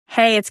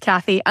Hey, it's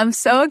Kathy. I'm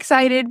so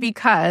excited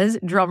because,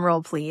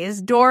 drumroll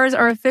please, doors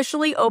are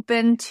officially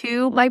open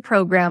to my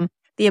program,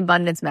 The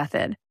Abundance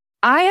Method.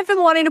 I have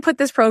been wanting to put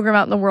this program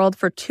out in the world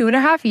for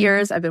 2.5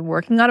 years. I've been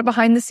working on it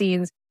behind the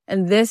scenes,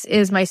 and this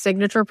is my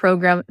signature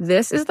program.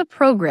 This is the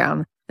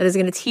program that is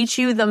going to teach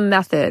you the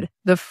method,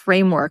 the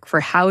framework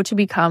for how to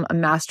become a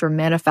master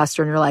manifestor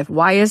in your life.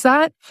 Why is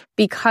that?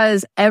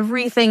 Because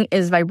everything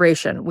is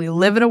vibration. We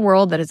live in a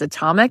world that is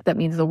atomic. That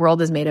means the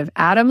world is made of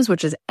atoms,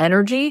 which is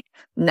energy.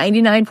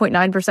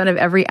 99.9% of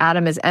every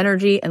atom is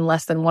energy and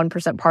less than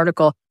 1%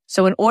 particle.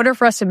 So in order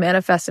for us to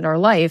manifest in our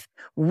life,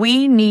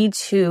 we need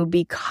to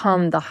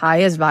become the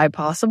highest vibe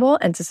possible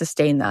and to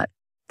sustain that.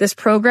 This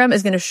program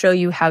is going to show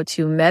you how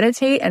to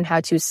meditate and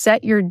how to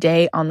set your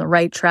day on the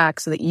right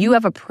track so that you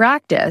have a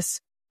practice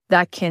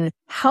that can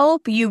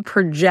help you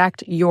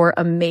project your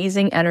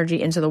amazing energy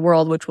into the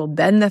world, which will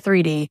bend the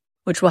 3D,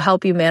 which will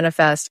help you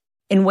manifest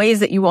in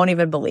ways that you won't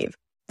even believe.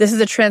 This is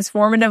a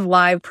transformative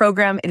live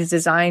program. It is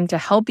designed to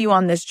help you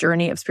on this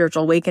journey of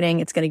spiritual awakening.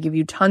 It's going to give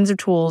you tons of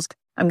tools.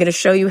 I'm going to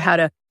show you how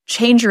to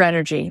change your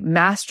energy,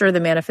 master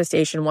the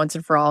manifestation once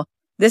and for all.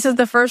 This is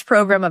the first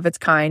program of its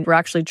kind. We're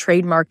actually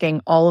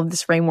trademarking all of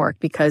this framework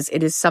because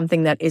it is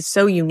something that is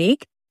so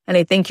unique, and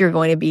I think you're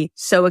going to be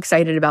so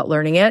excited about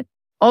learning it.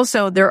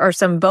 Also, there are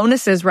some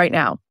bonuses right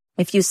now.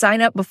 If you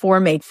sign up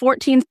before May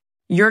 14th,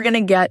 you're going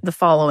to get the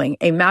following: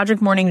 a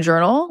magic morning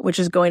journal, which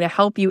is going to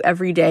help you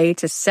every day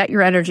to set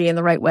your energy in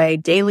the right way,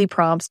 daily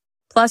prompts.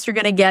 Plus, you're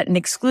going to get an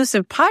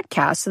exclusive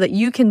podcast so that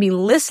you can be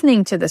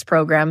listening to this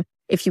program.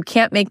 If you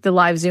can't make the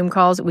live Zoom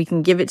calls, we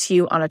can give it to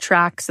you on a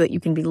track so that you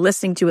can be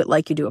listening to it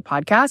like you do a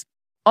podcast.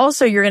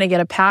 Also, you're going to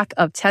get a pack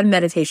of 10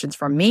 meditations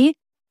from me,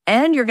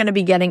 and you're going to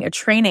be getting a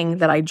training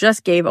that I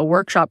just gave, a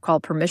workshop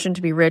called Permission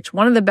to be Rich,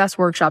 one of the best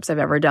workshops I've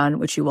ever done,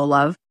 which you will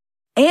love.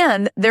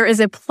 And there is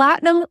a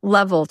platinum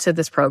level to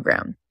this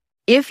program.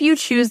 If you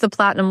choose the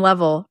platinum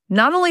level,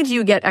 not only do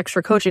you get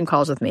extra coaching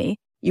calls with me,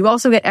 you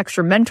also get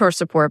extra mentor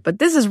support, but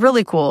this is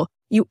really cool.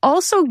 You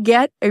also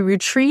get a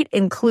retreat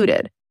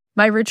included.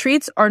 My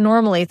retreats are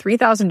normally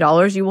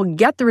 $3,000. You will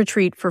get the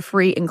retreat for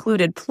free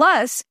included.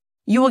 Plus,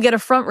 you will get a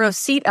front row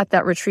seat at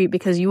that retreat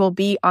because you will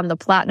be on the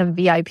platinum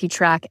VIP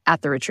track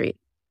at the retreat.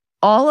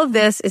 All of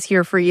this is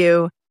here for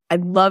you.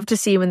 I'd love to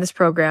see you in this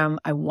program.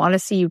 I want to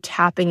see you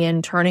tapping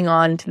in, turning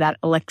on to that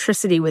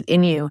electricity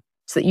within you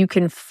so that you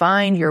can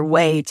find your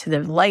way to the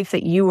life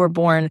that you were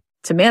born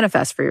to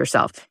manifest for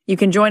yourself. You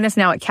can join us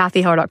now at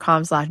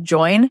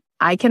kathyheller.com/join.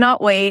 I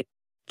cannot wait.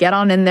 Get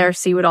on in there,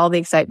 see what all the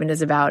excitement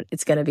is about.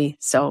 It's going to be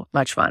so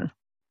much fun.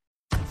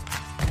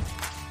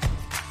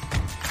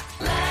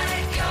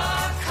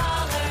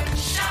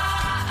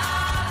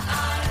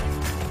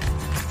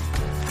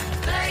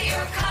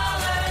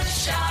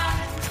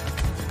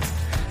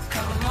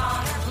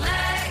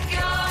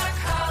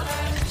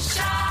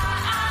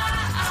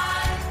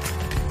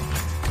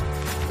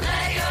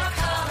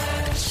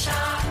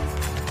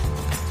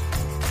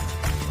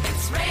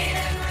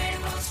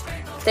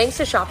 Thanks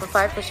to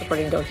Shopify for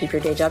supporting Don't Keep Your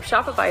Day Job.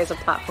 Shopify is a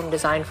platform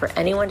designed for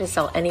anyone to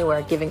sell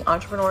anywhere, giving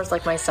entrepreneurs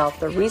like myself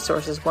the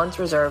resources once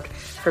reserved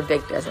for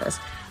big business.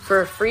 For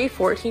a free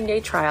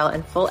 14-day trial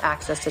and full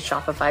access to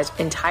Shopify's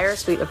entire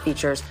suite of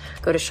features,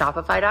 go to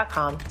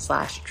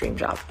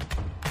shopify.com/dreamjob.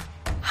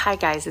 Hi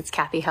guys, it's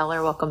Kathy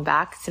Heller. Welcome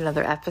back to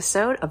another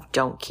episode of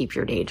Don't Keep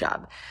Your Day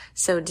Job.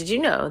 So did you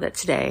know that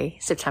today,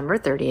 September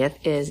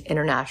 30th, is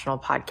International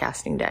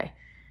Podcasting Day?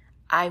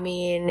 I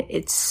mean,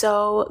 it's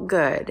so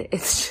good.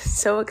 It's just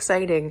so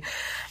exciting.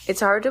 It's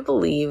hard to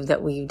believe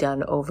that we've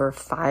done over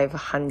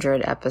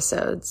 500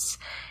 episodes.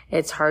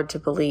 It's hard to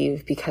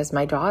believe because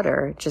my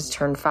daughter just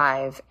turned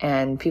 5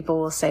 and people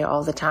will say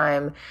all the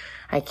time,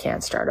 I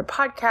can't start a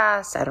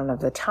podcast. I don't have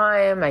the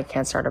time. I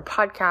can't start a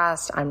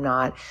podcast. I'm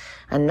not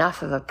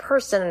enough of a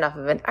person, enough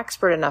of an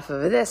expert, enough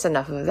of this,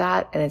 enough of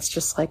that. And it's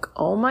just like,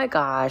 oh my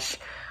gosh,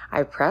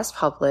 I press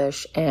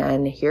publish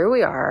and here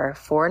we are,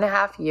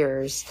 4.5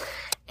 years.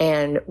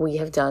 And we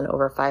have done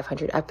over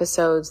 500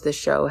 episodes. The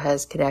show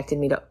has connected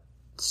me to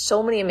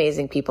so many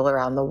amazing people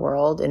around the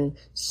world in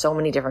so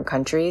many different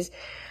countries.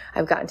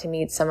 I've gotten to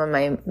meet some of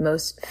my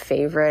most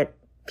favorite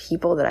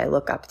people that I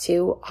look up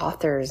to,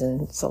 authors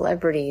and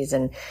celebrities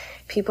and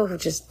people who've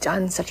just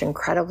done such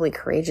incredibly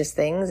courageous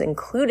things,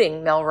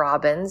 including Mel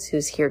Robbins,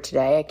 who's here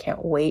today. I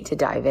can't wait to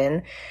dive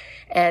in.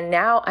 And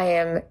now I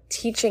am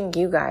teaching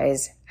you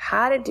guys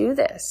how to do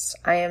this.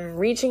 I am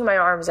reaching my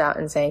arms out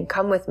and saying,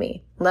 come with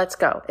me. Let's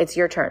go. It's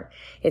your turn.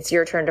 It's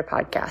your turn to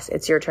podcast.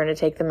 It's your turn to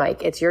take the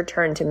mic. It's your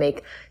turn to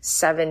make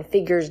 7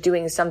 figures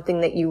doing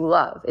something that you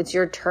love. It's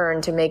your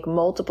turn to make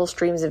multiple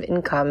streams of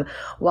income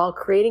while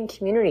creating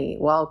community,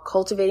 while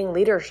cultivating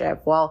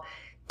leadership, while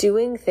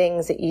doing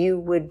things that you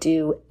would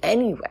do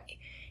anyway.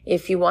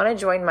 If you want to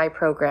join my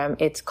program,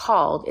 it's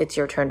called It's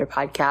Your Turn to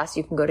Podcast.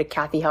 You can go to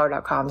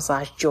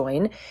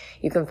kathyheller.com/join.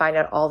 You can find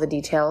out all the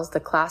details. The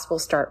class will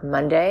start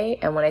Monday.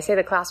 And when I say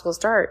the class will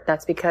start,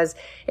 that's because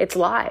it's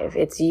live.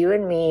 It's you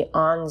and me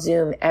on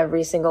Zoom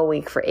every single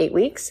week for 8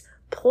 weeks.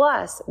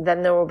 Plus,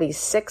 then there will be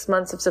 6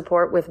 months of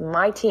support with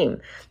my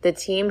team, the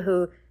team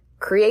who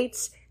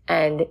creates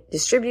and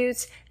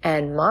distributes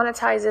and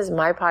monetizes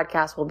my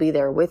podcast will be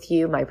there with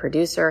you, my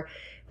producer,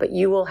 but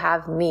you will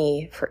have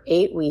me for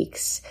 8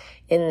 weeks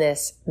in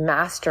this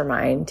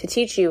mastermind to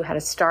teach you how to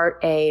start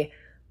a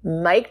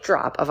mic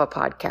drop of a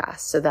podcast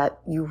so that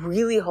you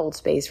really hold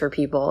space for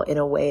people in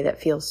a way that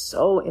feels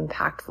so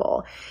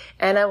impactful.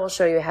 And I will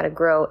show you how to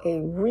grow a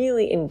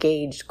really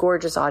engaged,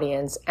 gorgeous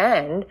audience.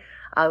 And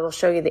I will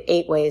show you the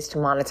 8 ways to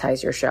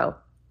monetize your show.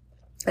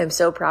 I'm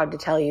so proud to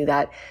tell you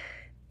that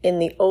in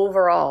the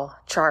overall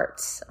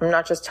charts, I'm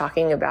not just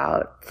talking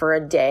about for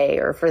a day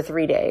or for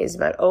 3 days,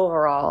 but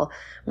overall,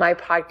 my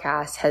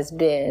podcast has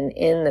been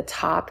in the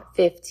top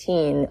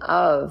 15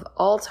 of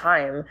all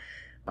time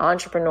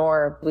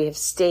entrepreneur. We have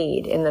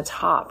stayed in the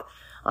top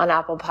on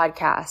Apple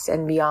Podcasts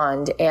and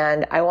beyond.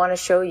 And I want to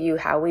show you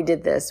how we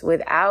did this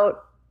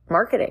without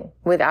marketing,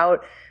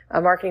 without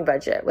a marketing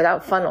budget,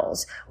 without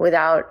funnels,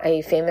 without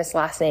a famous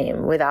last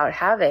name, I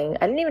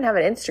didn't even have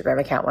an Instagram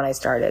account when I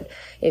started.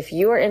 If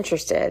you are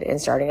interested in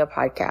starting a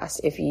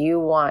podcast, if you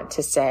want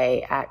to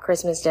say at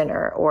Christmas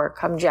dinner or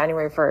come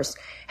January 1st,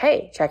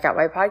 hey, check out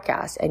my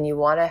podcast, and you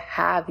want to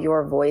have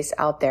your voice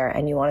out there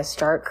and you want to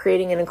start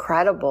creating an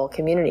incredible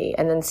community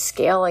and then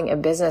scaling a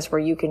business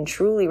where you can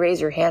truly raise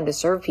your hand to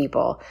serve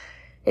people,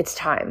 it's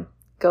time.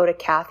 Go to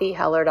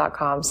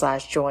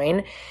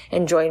kathyheller.com/join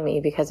and join me,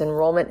 because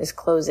enrollment is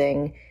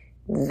closing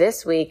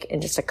this week in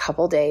just a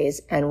couple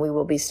days, and we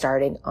will be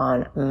starting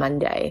on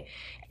Monday.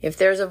 If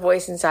there's a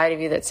voice inside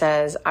of you that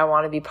says, I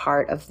want to be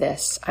part of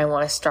this, I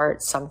want to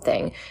start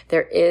something,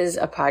 there is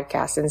a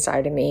podcast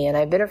inside of me, and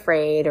I've been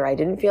afraid, or I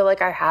didn't feel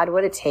like I had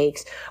what it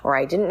takes, or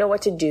I didn't know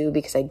what to do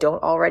because I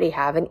don't already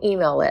have an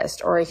email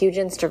list or a huge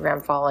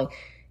Instagram following.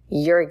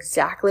 You're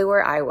exactly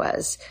where I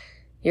was.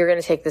 You're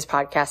going to take this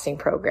podcasting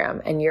program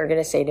and you're going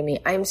to say to me,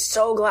 I'm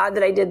so glad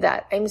that I did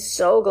that. I'm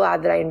so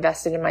glad that I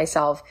invested in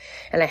myself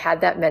and I had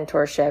that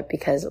mentorship,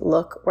 because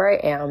look where I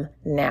am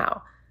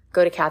now.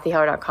 Go to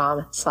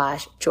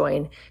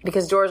kathyheller.com/join,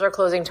 because doors are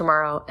closing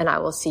tomorrow and I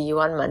will see you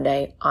on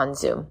Monday on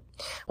Zoom.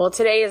 Well,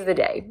 today is the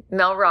day.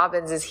 Mel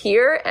Robbins is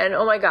here, and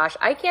oh my gosh,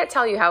 I can't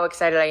tell you how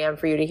excited I am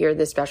for you to hear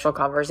this special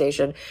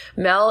conversation.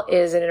 Mel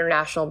is an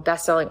international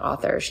best-selling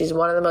author. She's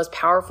one of the most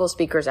powerful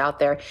speakers out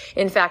there.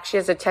 In fact, she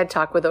has a TED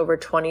Talk with over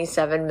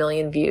 27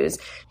 million views.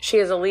 She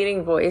is a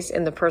leading voice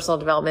in the personal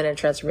development and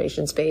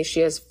transformation space. She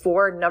has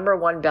 4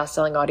 #1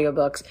 best-selling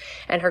audiobooks,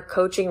 and her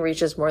coaching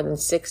reaches more than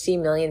 60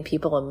 million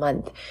people a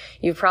month.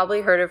 You've probably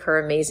heard of her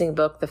amazing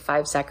book, The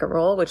 5-Second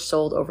Rule, which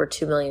sold over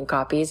 2 million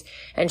copies,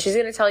 and she's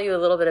going to tell you a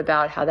little bit about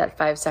how that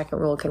 5-second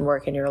rule can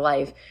work in your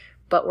life.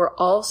 But we're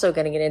also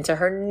going to get into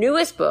her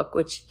newest book,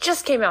 which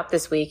just came out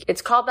this week.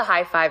 It's called The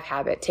High Five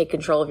Habit. Take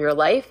control of your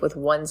life with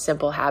one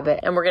simple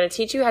habit. And we're going to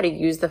teach you how to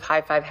use the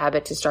High Five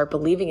Habit to start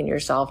believing in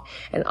yourself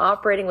and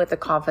operating with the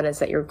confidence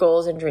that your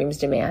goals and dreams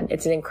demand.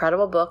 It's an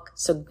incredible book,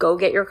 so go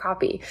get your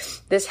copy.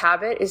 This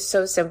habit is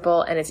so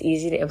simple and it's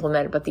easy to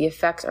implement, but the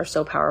effects are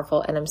so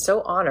powerful. And I'm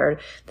so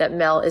honored that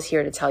Mel is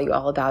here to tell you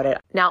all about it.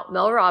 Now,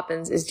 Mel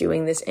Robbins is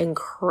doing this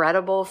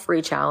incredible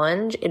free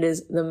challenge. It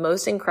is the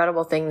most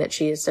incredible thing that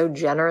she is so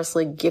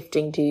generously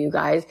gifting to you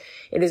guys.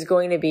 It is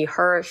going to be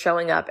her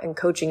showing up and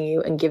coaching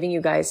you and giving you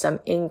guys some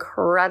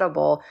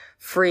incredible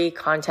free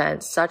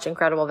content, such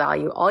incredible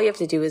value. All you have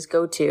to do is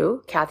go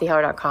to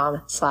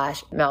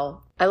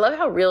kathyheller.com/Mel. I love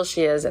how real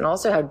she is and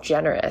also how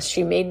generous.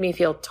 She made me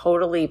feel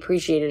totally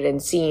appreciated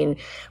and seen,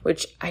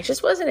 which I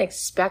just wasn't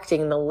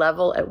expecting, the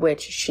level at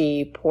which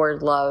she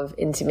poured love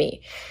into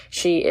me.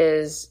 She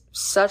is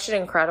such an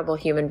incredible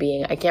human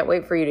being. I can't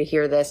wait for you to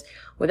hear this.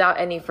 Without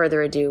any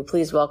further ado,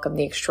 please welcome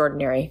the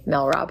extraordinary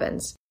Mel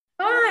Robbins.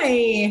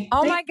 Hi.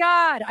 Oh my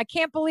God. I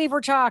can't believe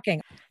we're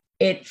talking.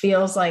 It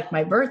feels like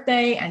my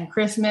birthday and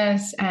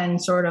Christmas,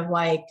 and sort of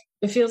like,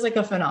 it feels like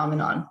a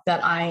phenomenon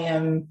that I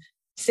am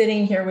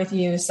sitting here with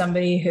you,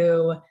 somebody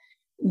who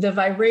the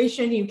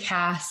vibration you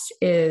cast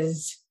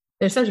is,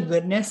 there's such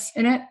goodness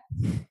in it.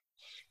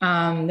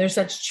 There's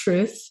such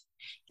truth.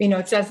 You know,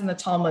 it says in the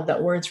Talmud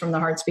that words from the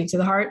heart speak to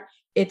the heart.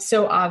 It's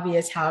so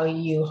obvious how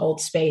you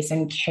hold space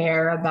and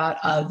care about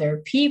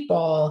other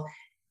people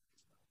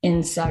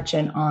in such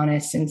an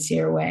honest,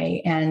 sincere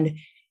way. And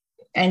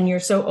you're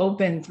so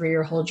open through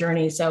your whole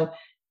journey. So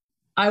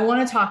I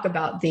want to talk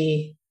about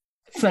the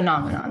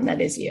phenomenon that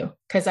is you.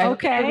 Because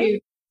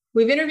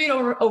we've interviewed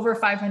over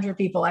 500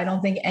 people. I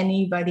don't think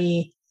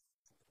anybody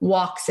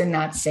walks in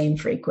that same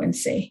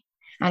frequency.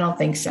 I don't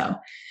think so.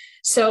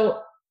 So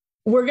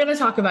we're going to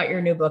talk about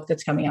your new book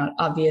that's coming out.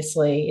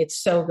 Obviously, it's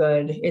so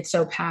good. It's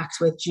so packed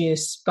with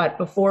juice. But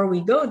before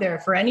we go there,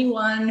 for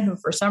anyone who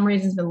for some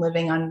reason has been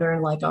living under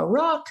like a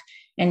rock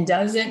and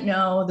doesn't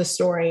know the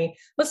story,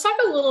 let's talk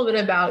a little bit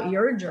about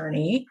your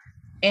journey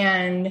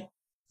and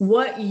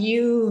what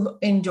you've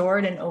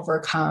endured and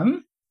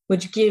overcome,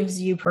 which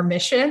gives you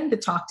permission to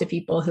talk to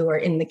people who are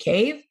in the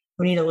cave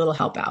who need a little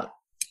help out.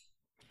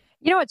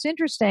 You know, what's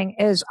interesting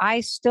is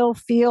I still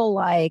feel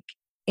like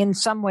in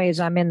some ways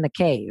I'm in the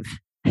cave.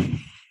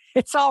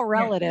 It's all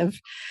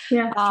relative.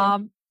 Yeah.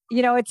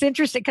 You know, it's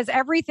interesting because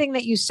everything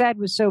that you said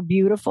was so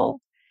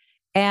beautiful.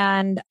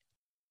 And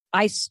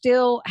I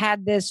still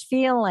had this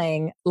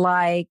feeling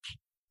like,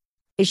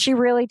 is she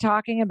really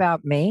talking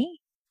about me?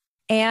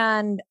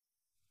 And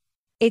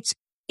it's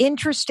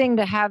interesting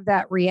to have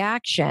that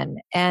reaction.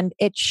 And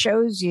it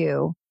shows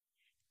you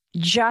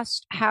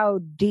just how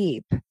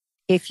deep,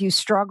 if you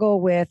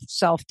struggle with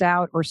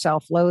self-doubt or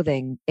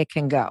self-loathing, it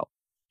can go.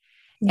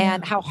 Yeah.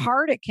 And how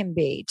hard it can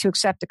be to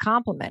accept a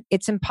compliment.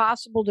 It's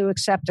impossible to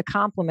accept a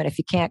compliment if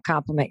you can't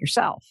compliment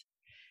yourself.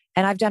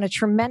 And I've done a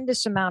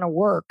tremendous amount of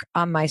work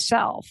on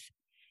myself.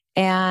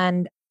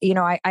 And, you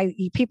know,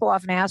 people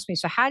often ask me,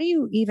 so how do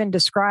you even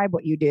describe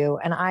what you do?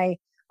 And I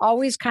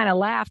always kind of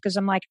laugh because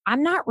I'm like,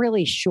 I'm not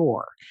really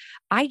sure.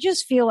 I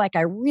just feel like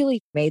I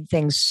really made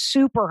things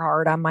super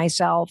hard on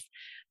myself.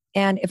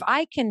 And if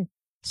I can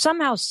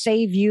somehow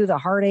save you the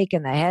heartache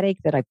and the headache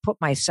that I put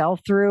myself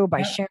through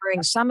by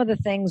sharing some of the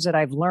things that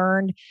I've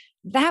learned,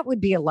 that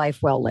would be a life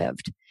well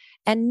lived.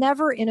 And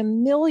never in a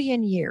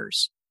million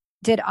years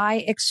did I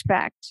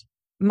expect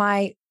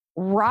my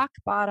rock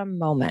bottom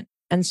moment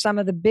and some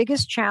of the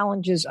biggest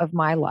challenges of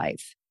my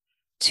life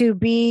to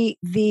be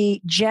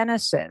the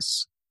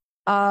genesis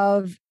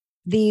of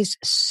these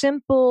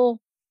simple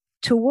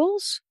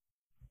tools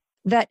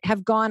that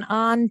have gone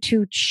on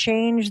to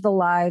change the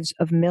lives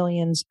of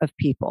millions of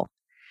people.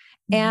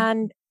 Mm-hmm.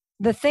 And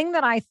the thing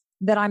that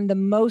I'm the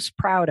most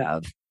proud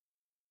of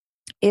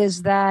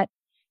is that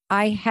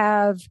I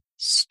have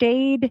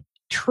stayed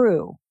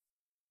true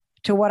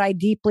to what I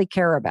deeply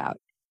care about.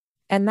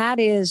 And that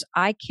is,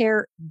 I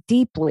care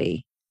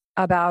deeply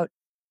about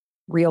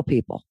real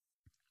people.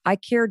 I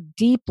care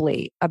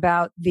deeply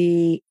about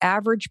the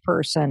average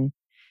person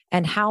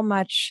and how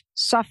much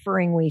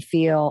suffering we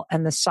feel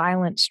and the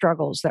silent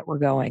struggles that we're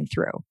going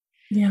through.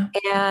 Yeah.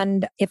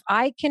 And if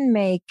I can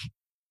make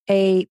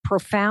a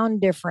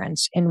profound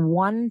difference in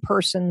one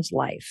person's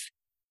life,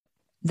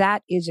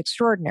 that is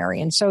extraordinary.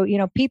 And so, you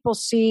know, people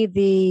see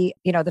the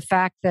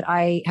fact that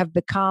I have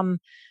become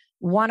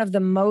one of the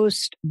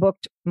most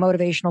booked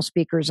motivational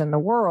speakers in the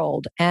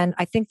world. And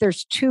I think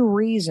there's two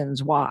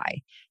reasons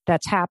why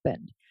that's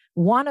happened.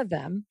 One of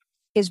them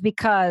is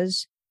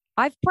because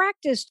I've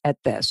practiced at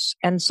this.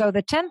 And so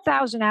the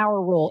 10,000 hour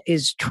rule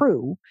is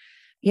true.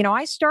 You know,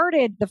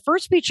 the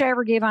first speech I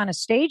ever gave on a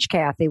stage,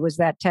 Kathy, was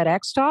that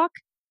TEDx talk.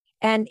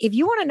 And if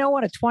you want to know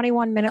what a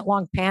 21-minute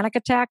long panic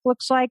attack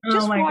looks like,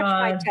 just watch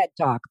my TED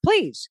talk,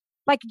 please.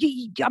 Like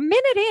a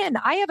minute in,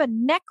 I have a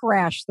neck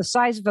rash the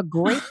size of a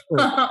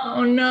grapefruit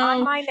on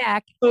my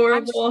neck.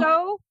 Horrible. I'm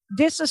so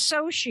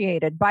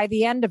disassociated by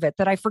the end of it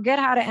that I forget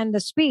how to end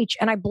the speech,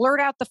 and I blurt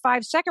out the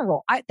 5-second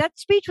rule. That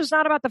speech was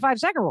not about the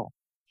 5-second rule.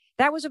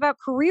 That was about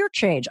career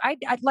change.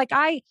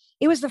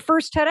 It was the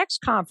first TEDx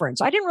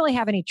conference. I didn't really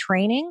have any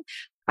training.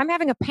 I'm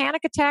having a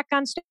panic attack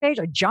on stage.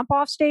 I jump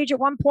off stage at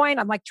one point.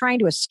 I'm like trying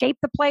to escape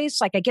the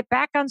place. Like I get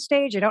back on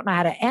stage. I don't know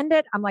how to end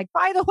it. I'm like,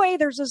 by the way,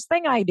 there's this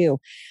thing I do.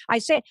 I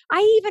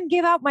even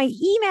give out my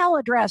email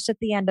address at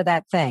the end of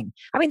that thing.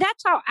 I mean,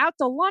 that's how out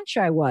to lunch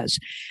I was.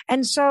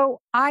 And so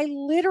I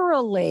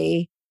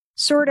literally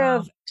sort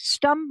of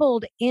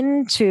stumbled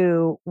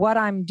into what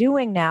I'm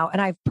doing now. And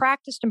I've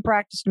practiced and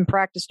practiced and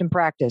practiced and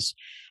practiced.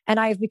 And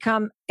I've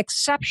become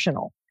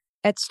exceptional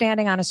at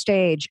standing on a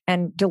stage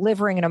and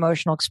delivering an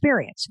emotional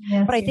experience.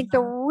 Yes, but I think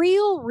the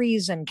real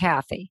reason,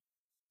 Kathy,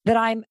 that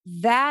I'm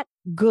that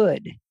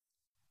good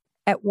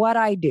at what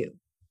I do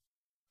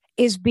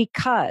is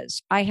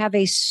because I have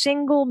a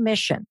single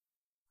mission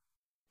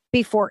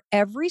before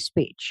every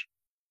speech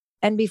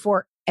and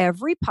before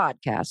every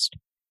podcast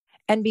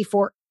and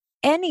before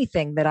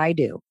anything that I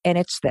do. And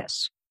it's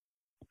this.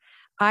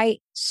 I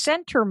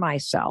center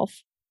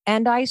myself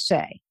and I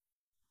say,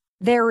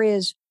 there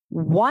is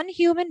one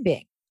human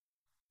being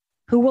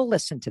who will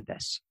listen to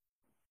this.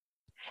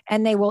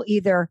 And they will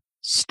either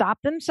stop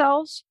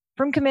themselves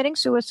from committing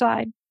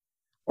suicide,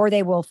 or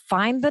they will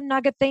find the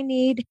nugget they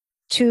need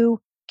to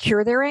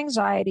cure their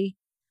anxiety,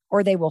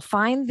 or they will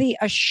find the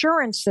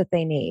assurance that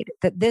they need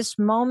that this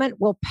moment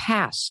will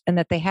pass and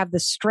that they have the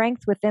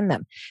strength within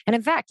them. And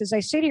in fact, as I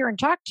sit here and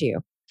talk to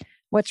you,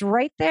 what's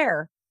right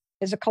there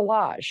is a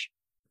collage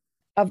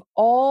of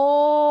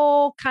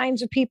all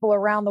kinds of people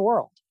around the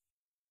world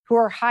who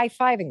are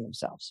high-fiving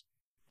themselves.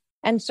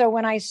 And so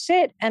when I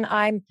sit and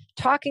I'm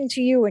talking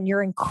to you and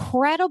your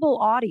incredible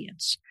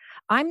audience,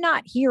 I'm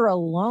not here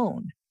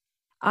alone.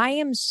 I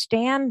am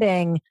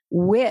standing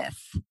with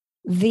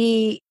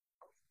the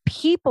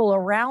people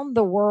around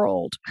the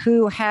world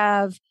who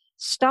have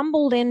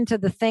stumbled into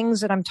the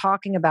things that I'm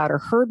talking about or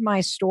heard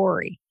my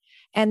story,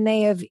 and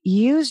they have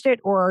used it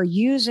or are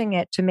using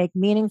it to make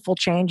meaningful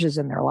changes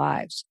in their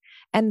lives.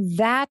 And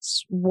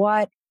that's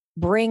what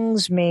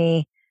brings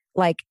me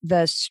like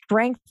the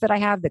strength that I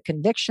have, the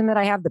conviction that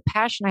I have, the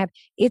passion I have.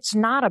 It's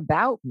not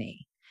about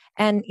me.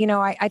 And, you know,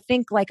 I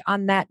think like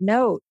on that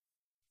note,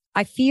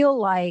 I feel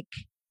like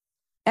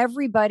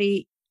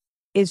everybody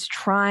is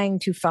trying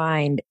to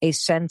find a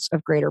sense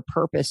of greater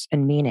purpose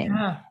and meaning.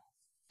 Yeah.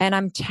 And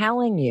I'm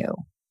telling you,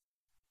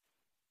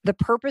 the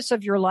purpose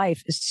of your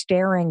life is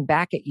staring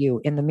back at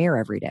you in the mirror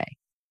every day.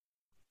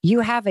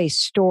 You have a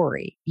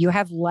story. You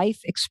have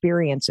life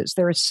experiences.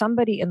 There is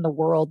somebody in the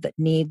world that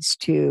needs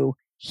to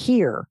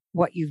hear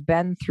what you've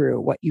been through,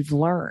 what you've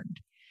learned.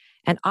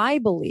 And I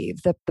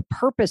believe that the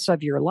purpose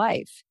of your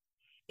life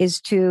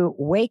is to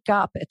wake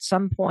up at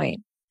some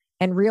point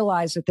and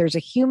realize that there's a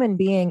human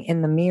being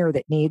in the mirror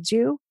that needs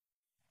you,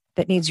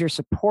 that needs your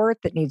support,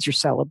 that needs your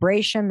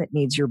celebration, that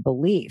needs your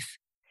belief.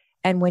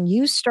 And when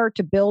you start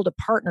to build a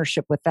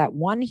partnership with that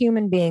one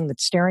human being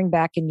that's staring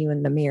back in you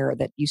in the mirror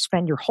that you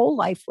spend your whole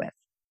life with,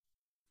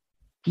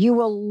 you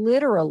will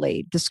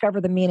literally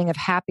discover the meaning of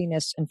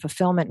happiness and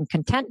fulfillment and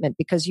contentment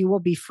because you will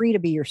be free to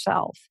be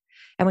yourself.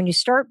 And when you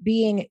start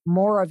being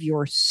more of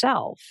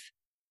yourself,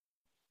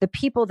 the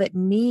people that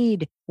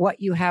need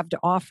what you have to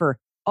offer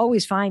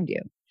always find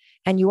you.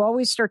 And you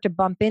always start to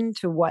bump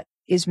into what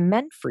is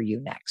meant for you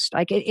next.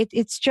 Like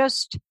it's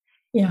just,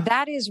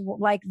 that is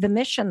like the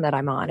mission that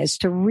I'm on, is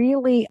to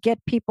really get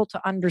people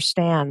to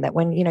understand that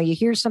when, you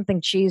hear something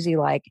cheesy,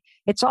 like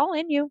it's all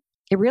in you.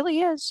 It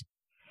really is.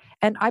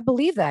 And I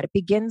believe that it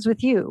begins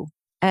with you.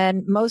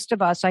 And most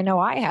of us, I know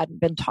I hadn't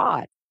been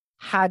taught,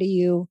 how do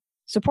you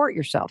support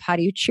yourself? How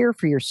do you cheer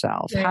for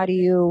yourself? Right.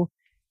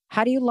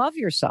 How do you love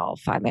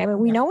yourself? I mean,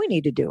 we know we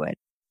need to do it.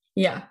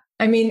 Yeah.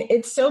 I mean,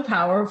 it's so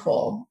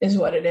powerful is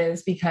what it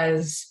is,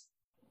 because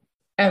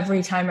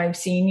every time I've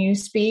seen you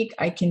speak,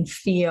 I can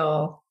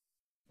feel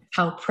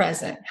how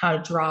present, how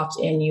dropped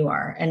in you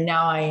are. And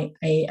now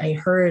I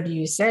heard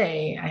you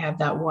say, I have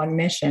that one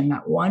mission,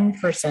 that one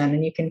person,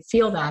 and you can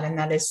feel that. And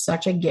that is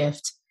such a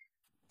gift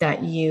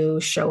that you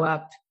show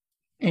up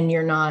and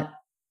you're not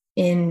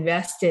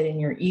invested in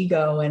your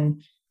ego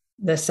and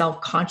the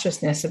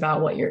self-consciousness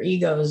about what your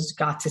ego's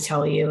got to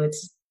tell you.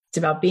 It's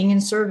about being in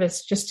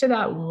service just to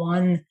that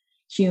one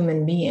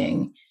human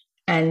being.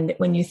 And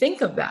when you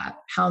think of that,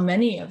 how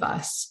many of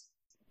us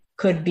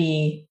could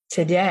be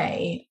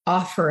today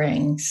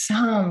offering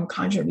some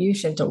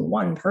contribution to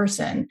one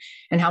person,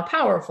 and how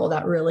powerful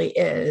that really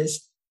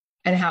is,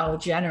 and how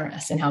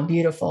generous and how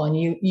beautiful. And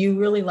you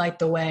really liked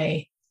the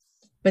way,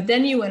 but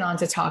then you went on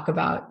to talk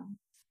about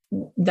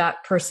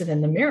that person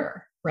in the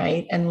mirror,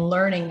 right? And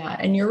learning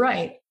that. And you're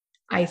right.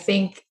 I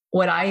think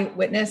what I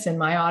witness in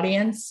my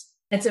audience,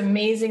 it's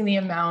amazing the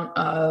amount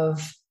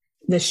of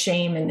the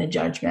shame and the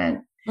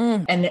judgment.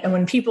 And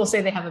when people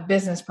say they have a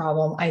business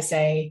problem, I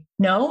say,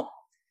 no,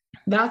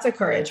 that's a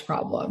courage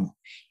problem.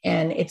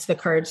 And it's the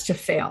courage to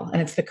fail.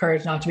 And it's the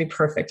courage not to be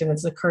perfect. And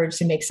it's the courage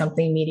to make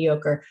something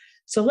mediocre.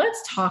 So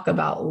let's talk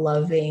about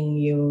loving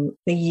you,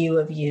 the you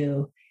of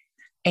you,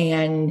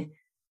 and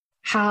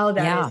how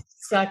that is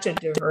such a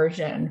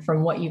diversion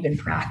from what you've been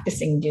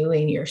practicing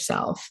doing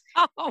yourself.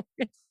 Oh,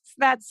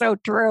 that's so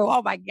true.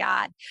 Oh my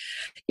God.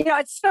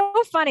 It's so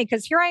funny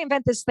because here I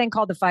invent this thing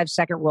called the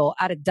 5-second rule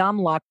out of dumb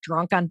luck,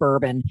 drunk on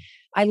bourbon.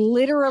 I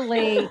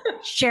literally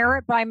share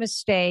it by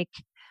mistake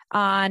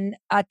on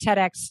a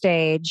TEDx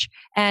stage.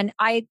 And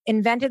I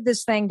invented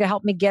this thing to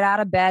help me get out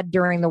of bed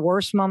during the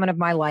worst moment of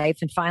my life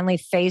and finally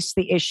face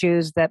the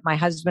issues that my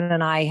husband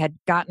and I had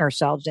gotten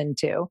ourselves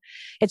into.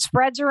 It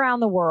spreads around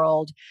the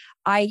world.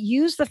 I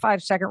use the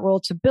 5-second rule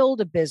to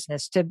build a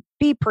business, to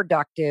be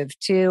productive,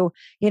 to,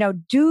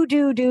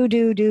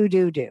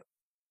 do.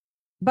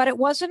 But it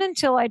wasn't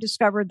until I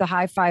discovered the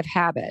high five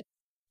habit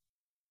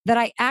that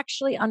I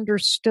actually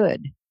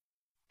understood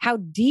how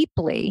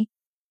deeply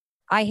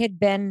I had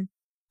been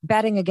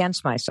betting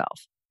against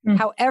myself.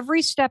 How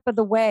every step of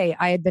the way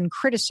I had been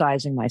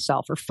criticizing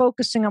myself or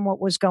focusing on what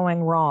was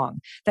going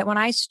wrong. That when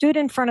I stood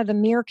in front of the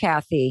mirror,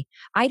 Kathy,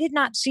 I did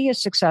not see a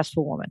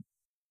successful woman.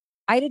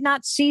 I did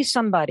not see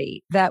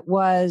somebody that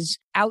was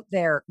out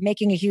there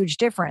making a huge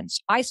difference.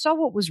 I saw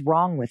what was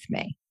wrong with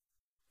me.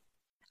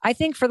 I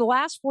think for the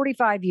last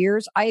 45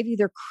 years, I have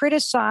either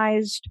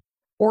criticized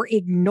or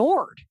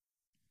ignored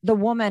the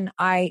woman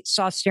I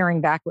saw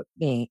staring back at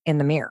me in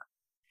the mirror.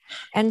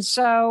 And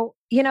so,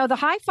 the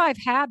high five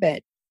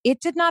habit,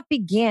 it did not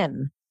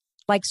begin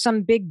like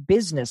some big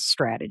business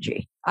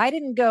strategy. I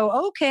didn't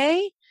go,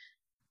 okay,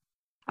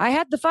 I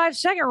had the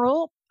 5-second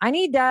rule. I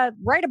need to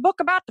write a book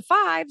about the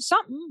 5,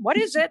 something. What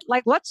is it?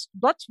 Like, let's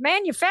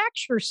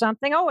manufacture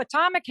something. Oh,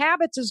 Atomic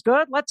Habits is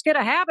good. Let's get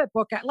a habit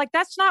book. Like,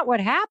 that's not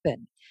what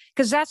happened,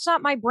 because that's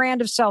not my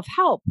brand of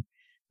self-help.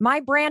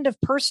 My brand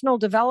of personal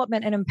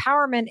development and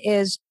empowerment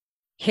is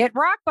hit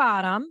rock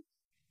bottom,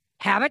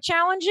 have a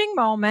challenging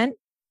moment,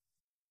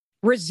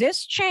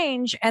 resist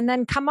change, and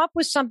then come up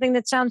with something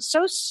that sounds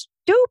so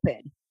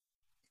stupid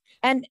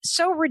and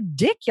so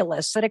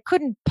ridiculous that it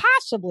couldn't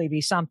possibly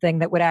be something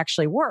that would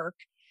actually work.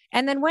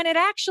 And then when it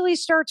actually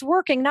starts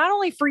working, not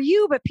only for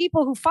you, but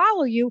people who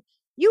follow you,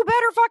 you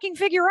better fucking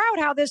figure out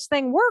how this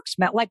thing works,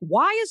 Matt. Like,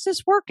 why is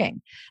this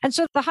working? And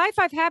so the high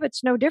five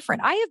habit's no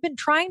different. I have been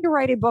trying to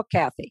write a book,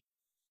 Kathy,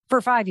 for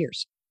 5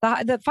 years.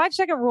 The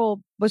 5-second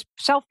rule was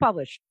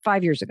self-published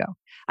 5 years ago.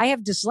 I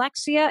have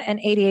dyslexia and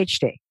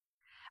ADHD.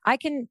 I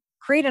can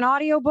create an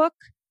audiobook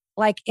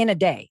like in a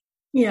day.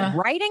 Yeah.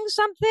 Writing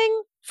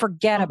something,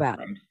 forget about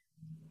it.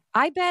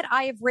 I bet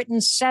I have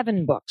written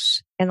 7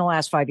 books in the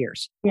last 5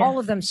 years. Yeah. All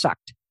of them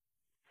sucked.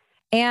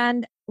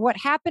 And what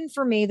happened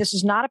for me, this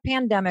is not a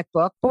pandemic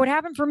book, but what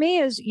happened for me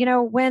is,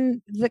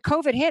 when the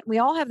COVID hit, we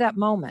all have that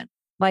moment.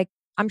 Like,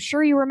 I'm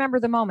sure you remember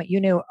the moment you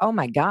knew, oh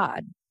my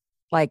God,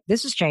 like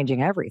this is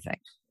changing everything.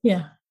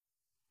 Yeah.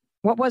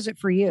 What was it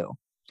for you?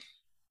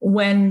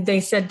 When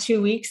they said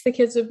 2 weeks, the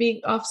kids would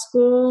be off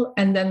school.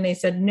 And then they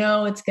said,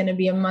 no, it's going to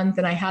be a month.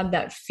 And I had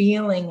that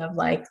feeling of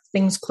like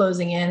things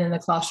closing in and the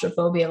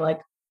claustrophobia, like,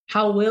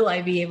 how will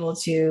I be able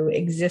to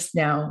exist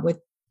now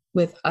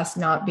with us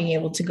not being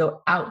able to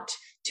go out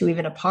to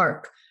even a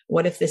park?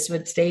 What if this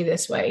would stay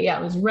this way? Yeah,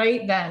 it was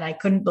right then. I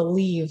couldn't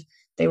believe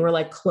they were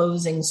like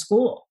closing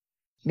school.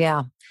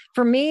 Yeah.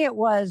 For me, it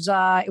was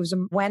a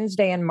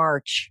Wednesday in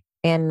March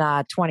in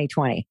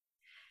 2020.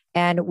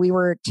 And we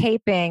were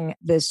taping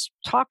this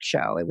talk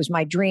show. It was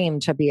my dream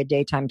to be a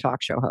daytime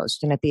talk show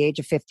host. And at the age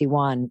of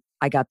 51,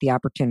 I got the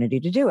opportunity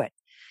to do it.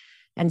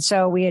 And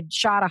so we had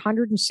shot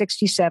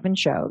 167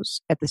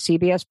 shows at the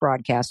CBS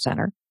Broadcast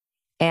Center.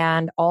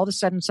 And all of a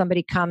sudden,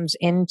 somebody comes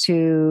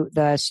into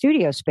the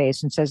studio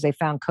space and says they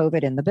found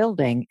COVID in the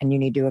building and you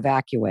need to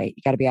evacuate.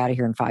 You got to be out of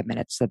here in 5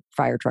 minutes. The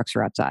fire trucks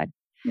are outside.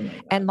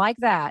 And like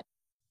that,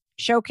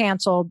 show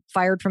canceled,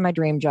 fired from my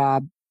dream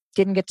job.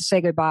 Didn't get to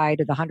say goodbye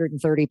to the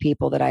 130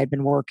 people that I had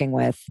been working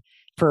with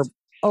for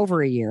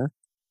over a year.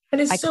 It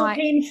is so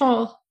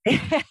painful.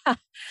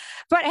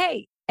 But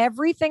hey,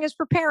 everything is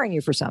preparing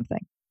you for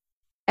something.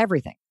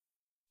 Everything.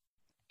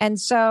 And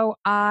so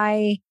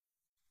I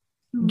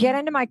get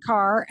into my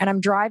car and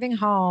I'm driving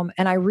home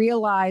and I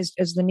realized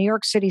as the New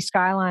York City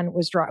skyline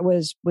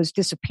was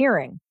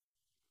disappearing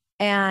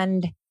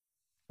and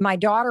my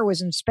daughter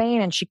was in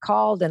Spain and she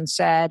called and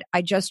said,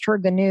 I just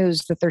heard the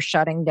news that they're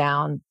shutting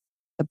down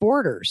the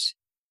borders.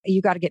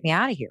 You got to get me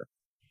out of here.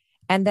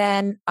 And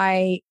then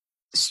I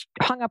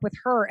hung up with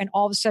her and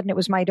all of a sudden it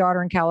was my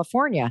daughter in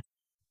California.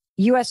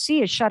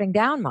 USC is shutting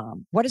down,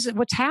 Mom. What is it?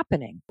 What's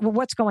happening? Well,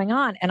 what's going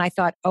on? And I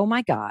thought, oh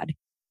my God,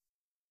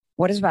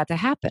 what is about to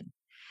happen?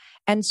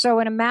 And so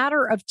in a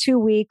matter of 2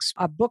 weeks,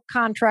 a book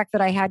contract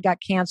that I had got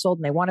canceled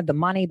and they wanted the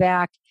money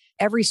back.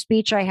 Every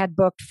speech I had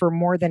booked for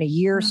more than a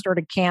year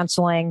started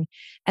canceling.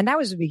 And that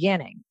was the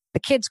beginning. The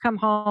kids come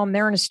home.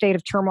 They're in a state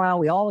of turmoil.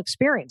 We all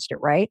experienced it,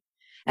 right?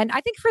 And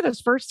I think for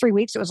those first 3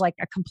 weeks, it was like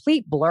a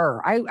complete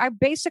blur. I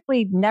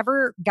basically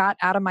never got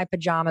out of my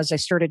pajamas. I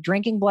started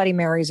drinking Bloody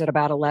Marys at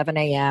about 11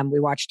 a.m. We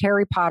watched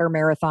Harry Potter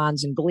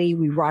marathons and Glee.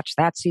 We watched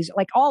that season,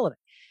 like all of it.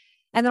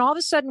 And then all of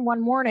a sudden,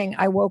 one morning,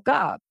 I woke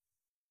up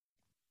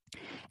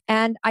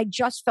and I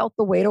just felt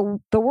the weight of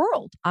the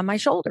world on my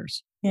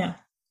shoulders. Yeah.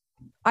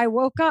 I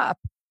woke up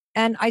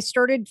and I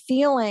started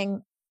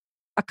feeling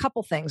a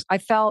couple things. I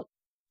felt,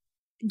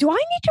 do I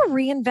need to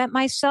reinvent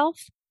myself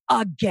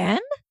again?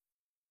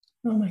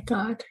 Oh my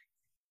God.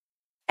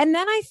 And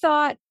then I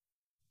thought,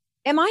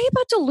 am I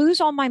about to lose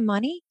all my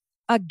money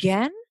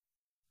again?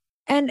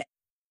 And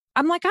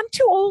I'm like, I'm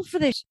too old for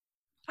this.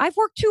 I've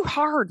worked too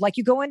hard. Like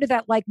you go into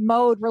that like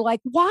mode where like,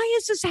 why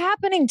is this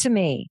happening to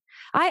me?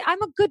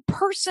 I'm a good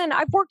person.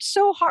 I've worked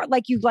so hard.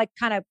 Like you like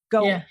kind of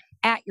go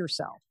at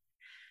yourself.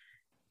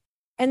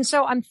 And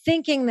so I'm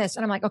thinking this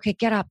and I'm like, okay,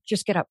 get up,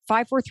 just get up.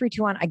 5, 4, 3,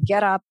 2, 1. I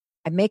get up.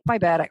 I make my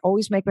bed. I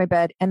always make my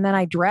bed. And then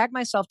I drag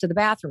myself to the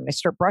bathroom and I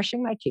start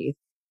brushing my teeth.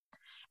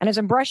 And as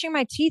I'm brushing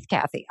my teeth,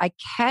 Kathy, I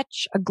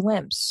catch a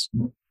glimpse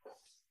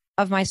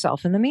of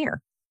myself in the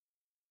mirror.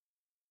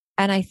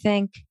 And I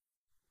think,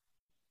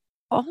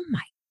 oh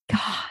my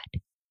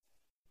God,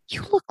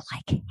 you look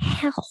like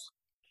hell.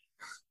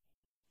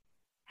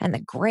 And the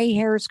gray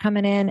hair is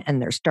coming in and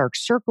there's dark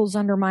circles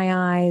under my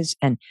eyes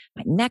and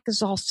my neck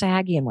is all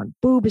saggy and one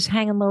boob is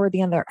hanging lower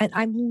than the other. And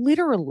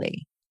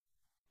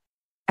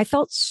I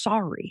felt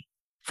sorry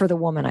for the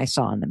woman I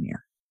saw in the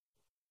mirror.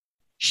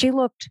 She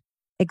looked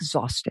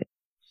exhausted.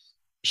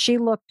 She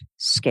looked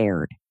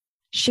scared.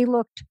 She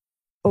looked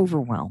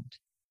overwhelmed.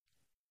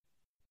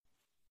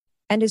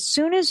 And as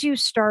soon as you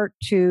start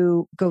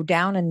to go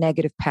down a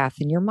negative path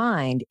in your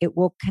mind, it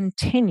will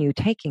continue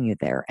taking you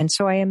there. And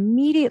so I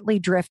immediately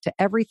drift to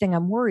everything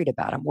I'm worried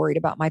about. I'm worried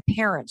about my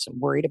parents. I'm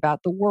worried about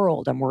the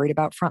world. I'm worried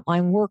about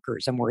frontline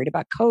workers. I'm worried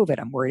about COVID.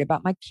 I'm worried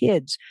about my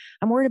kids.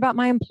 I'm worried about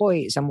my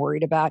employees. I'm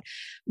worried about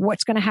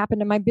what's going to happen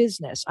to my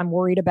business. I'm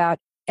worried about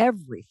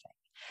everything.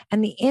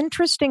 And the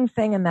interesting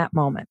thing in that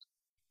moment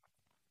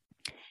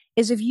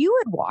is if you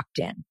had walked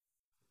in,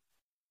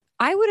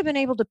 I would have been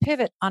able to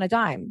pivot on a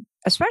dime,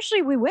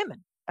 especially we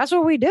women. That's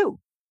what we do.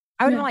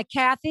 I would have been like,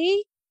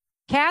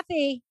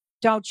 Kathy,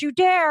 don't you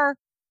dare.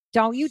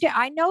 Don't you dare.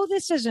 I know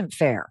this isn't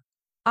fair.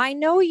 I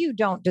know you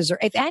don't deserve.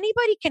 If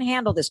anybody can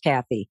handle this,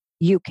 Kathy,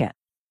 you can.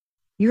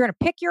 You're going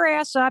to pick your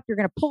ass up. You're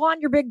going to pull on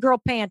your big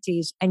girl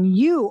panties and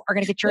you are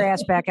going to get your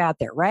ass back out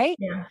there, right?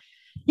 Yeah.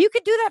 You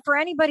could do that for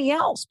anybody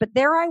else. But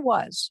there I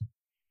was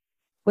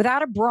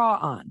without a bra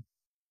on,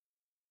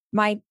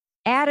 my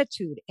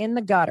attitude in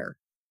the gutter,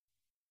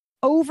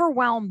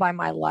 overwhelmed by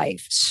my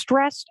life,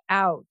 stressed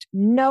out,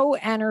 no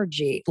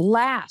energy,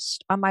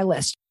 last on my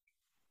list,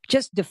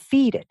 just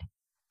defeated.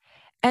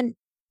 And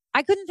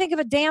I couldn't think of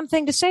a damn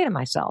thing to say to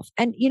myself.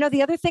 And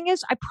the other thing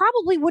is I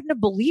probably wouldn't have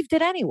believed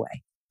it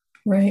anyway.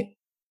 Right.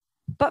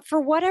 But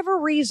for whatever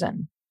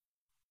reason,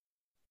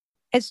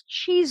 As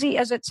cheesy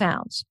as it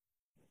sounds,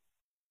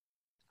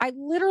 I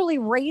literally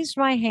raised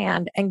my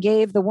hand and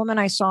gave the woman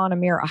I saw in a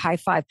mirror a high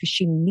five because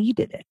she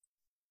needed it.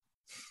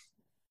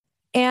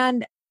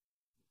 And,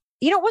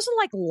 it wasn't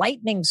like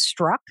lightning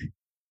struck,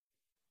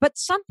 but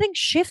something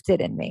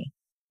shifted in me.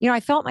 I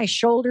felt my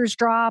shoulders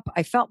drop.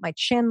 I felt my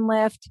chin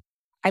lift.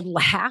 I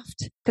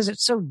laughed because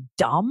it's so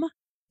dumb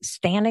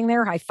standing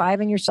there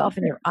high-fiving yourself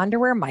in your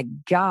underwear. My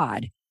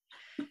God.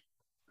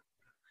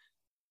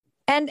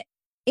 And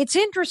it's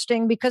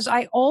interesting because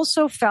I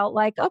also felt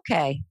like,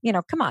 okay,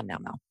 come on now,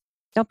 Mel.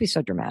 Don't be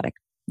so dramatic.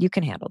 You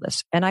can handle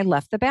this. And I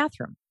left the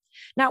bathroom.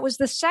 Now, it was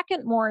the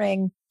second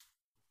morning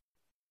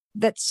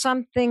that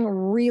something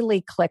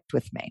really clicked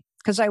with me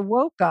because I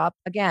woke up,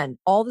 again,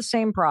 all the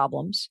same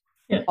problems,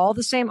 all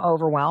the same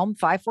overwhelm,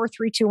 5, 4,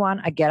 3, 2,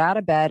 1. I get out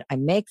of bed. I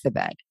make the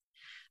bed.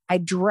 I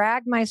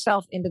drag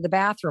myself into the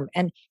bathroom.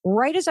 And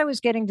right as I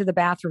was getting to the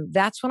bathroom,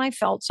 that's when I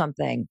felt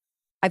something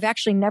I've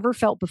actually never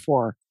felt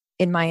before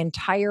in my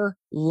entire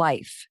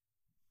life.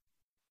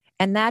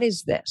 And that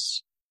is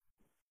this.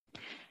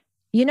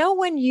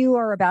 When you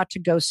are about to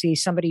go see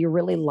somebody you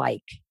really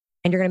like,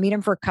 and you're going to meet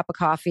them for a cup of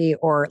coffee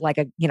or like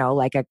a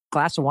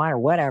glass of wine or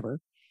whatever,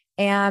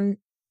 and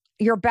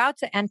you're about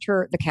to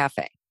enter the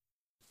cafe.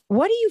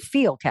 What do you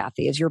feel,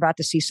 Kathy, as you're about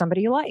to see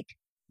somebody you like?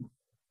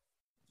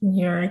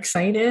 You're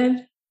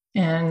excited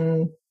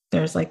and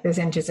there's like this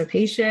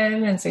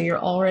anticipation. And so you're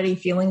already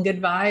feeling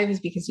good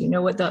vibes because you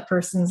know what that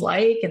person's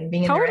like and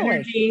being in their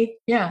energy.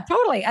 Yeah,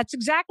 totally. That's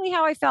exactly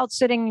how I felt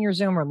sitting in your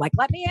Zoom room. Like,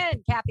 let me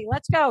in, Kathy,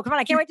 let's go. Come on.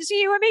 I can't wait to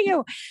see you and meet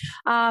you.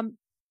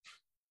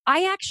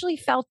 I actually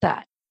felt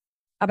that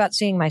about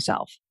seeing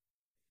myself.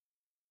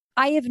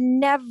 I have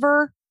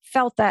never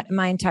felt that in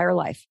my entire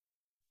life.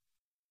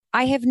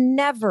 I have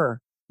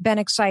never been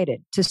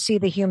excited to see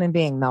the human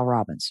being, Mel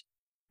Robbins.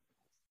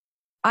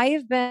 I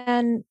have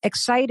been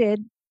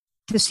excited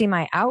to see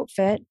my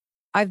outfit.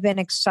 I've been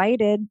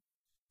excited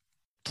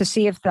to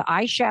see if the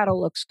eyeshadow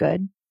looks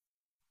good.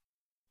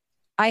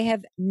 I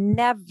have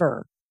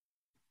never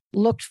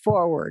looked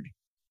forward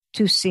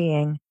to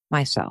seeing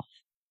myself,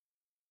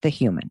 the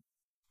human.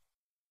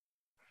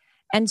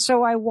 And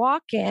so I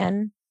walk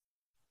in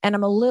and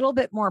I'm a little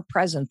bit more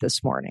present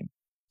this morning.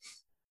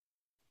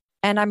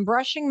 And I'm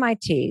brushing my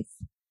teeth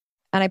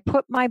and I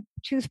put my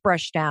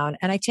toothbrush down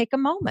and I take a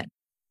moment.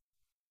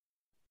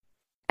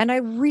 And I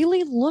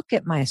really look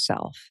at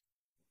myself.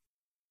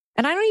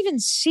 And I don't even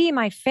see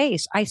my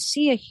face. I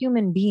see a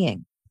human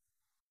being.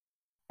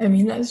 I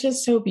mean, that's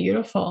just so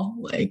beautiful.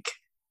 Like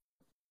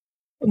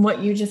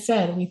what you just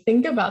said, we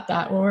think about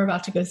that when we're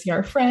about to go see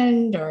our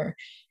friend or,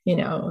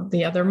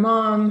 the other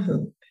mom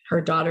who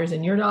her daughter's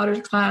in your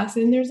daughter's class.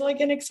 And there's like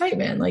an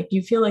excitement. Like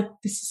you feel like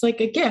this is like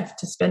a gift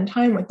to spend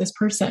time with this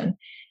person,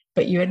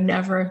 but you had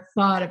never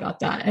thought about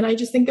that. And I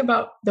just think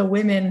about the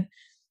women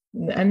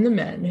and the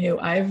men who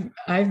I've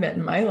met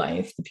in my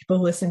life, the people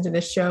who listen to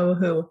this show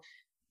who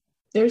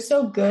they're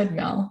so good,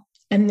 Mel,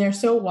 and they're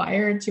so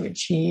wired to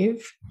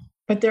achieve,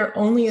 but they're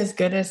only as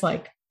good as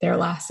like their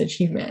last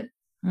achievement.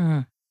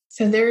 Mm.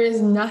 So there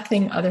is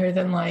nothing other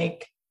than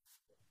like,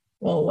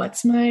 well,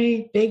 what's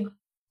my big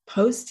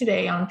post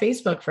today on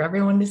Facebook for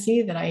everyone to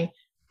see that I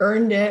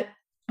earned it.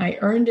 I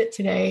earned it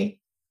today.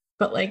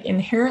 But like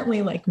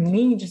inherently, like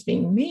me just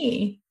being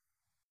me.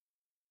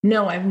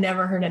 No, I've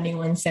never heard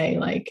anyone say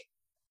like,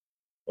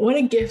 what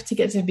a gift to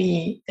get to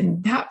be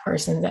in that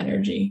person's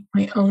energy,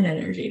 my own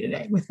energy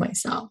today with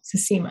myself, to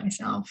see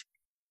myself.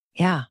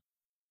 Yeah.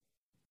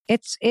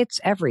 It's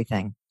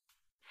everything.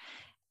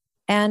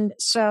 And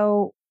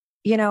so,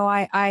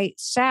 I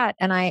sat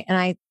and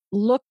I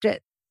looked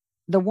at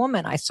the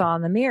woman I saw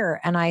in the mirror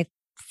and I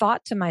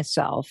thought to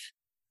myself,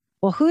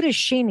 well, who does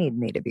she need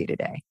me to be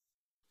today?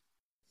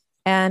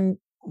 And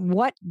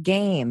what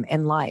game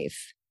in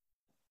life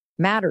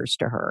matters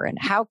to her? And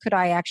how could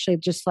I actually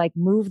just like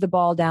move the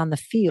ball down the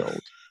field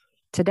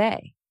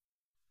today?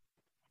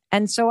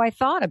 And so I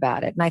thought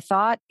about it. And I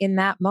thought in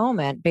that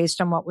moment,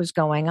 based on what was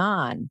going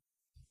on,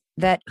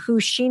 that who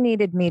she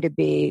needed me to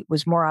be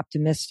was more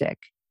optimistic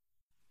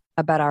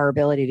about our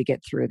ability to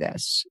get through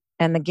this.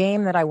 And the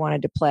game that I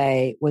wanted to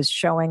play was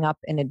showing up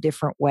in a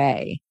different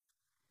way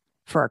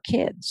for our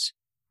kids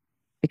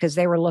because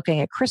they were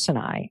looking at Chris and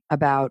I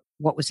about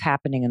what was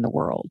happening in the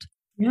world.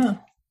 Yeah.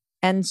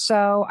 And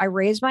so I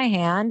raised my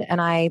hand and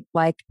I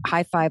like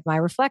high-fived my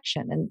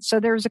reflection. And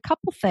so there's a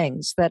couple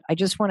things that I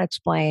just want to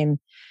explain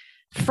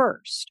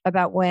first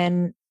about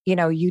when,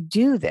 you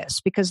do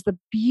this, because the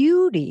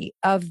beauty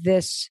of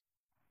this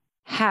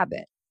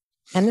habit,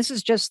 and this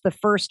is just the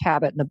first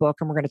habit in the book,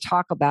 and we're going to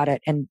talk about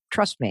it. And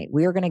trust me,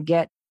 we are going to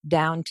get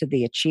down to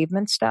the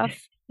achievement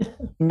stuff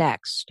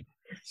next,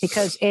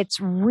 because it's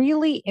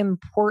really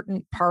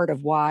important part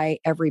of why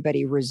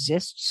everybody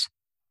resists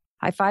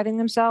high-fiving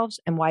themselves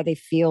and why they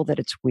feel that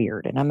it's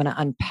weird. And I'm going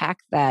to unpack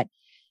that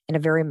in a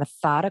very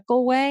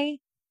methodical way,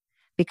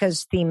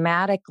 because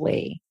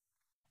thematically,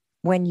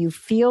 when you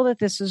feel that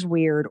this is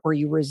weird or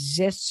you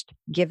resist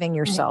giving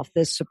yourself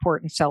this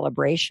support and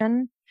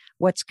celebration,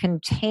 what's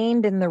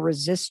contained in the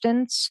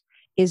resistance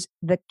is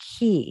the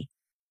key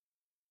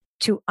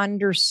to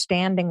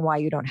understanding why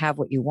you don't have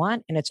what you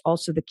want. And it's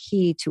also the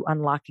key to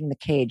unlocking the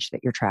cage that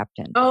you're trapped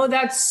in. Oh,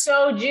 that's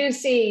so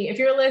juicy. If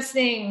you're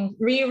listening,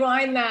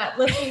 rewind that,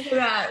 listen to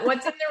that.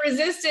 What's in the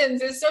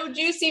resistance is so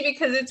juicy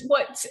because it's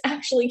what's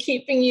actually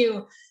keeping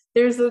you.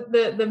 There's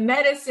the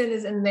medicine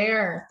is in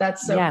there.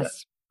 That's so good.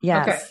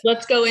 Yes. Okay,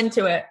 let's go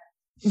into it.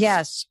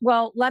 Yes.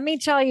 Well, let me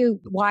tell you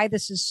why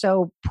this is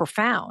so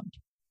profound.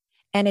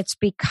 And it's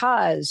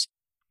because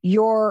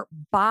your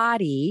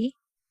body,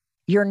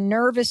 your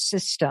nervous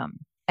system,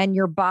 and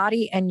your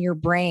body and your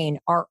brain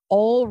are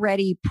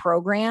already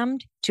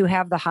programmed to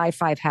have the high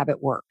five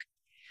habit work.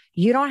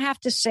 You don't have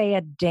to say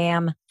a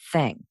damn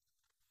thing.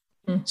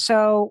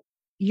 So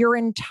your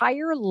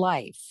entire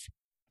life,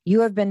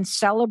 you have been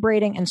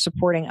celebrating and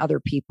supporting other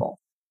people.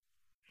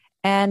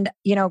 And,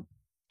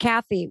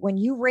 Kathy, when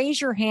you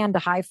raise your hand to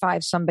high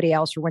five somebody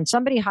else, or when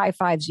somebody high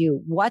fives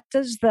you, what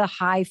does the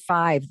high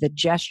five, the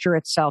gesture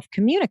itself,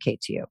 communicate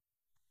to you?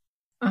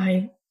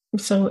 I'm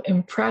so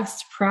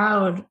impressed,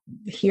 proud,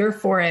 here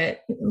for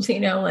it.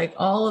 Like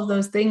all of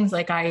those things.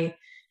 Like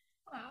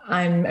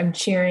I'm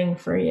cheering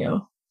for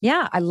you.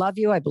 Yeah, I love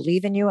you. I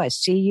believe in you. I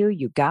see you.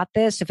 You got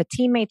this. If a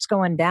teammate's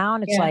going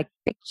down, it's like,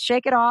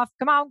 shake it off.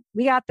 Come on,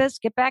 we got this.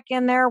 Get back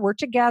in there. We're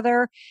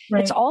together.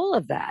 Right. It's all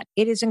of that.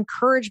 It is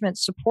encouragement,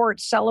 support,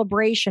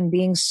 celebration,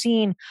 being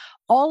seen,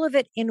 all of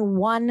it in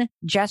one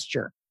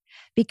gesture.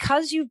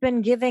 Because you've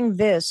been giving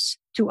this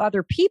to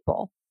other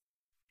people,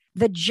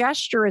 the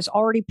gesture is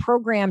already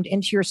programmed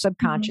into your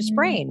subconscious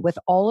brain with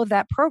all of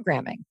that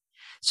programming.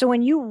 So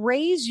when you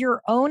raise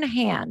your own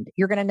hand,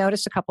 you're going to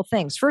notice a couple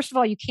things. First of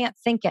all, you can't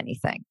think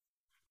anything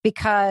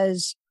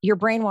because your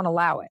brain won't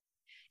allow it.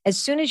 As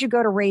soon as you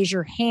go to raise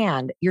your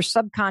hand, your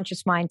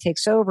subconscious mind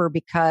takes over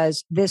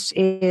because this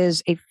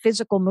is a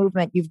physical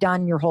movement you've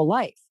done your whole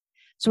life.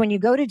 So when you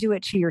go to do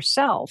it to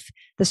yourself,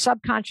 the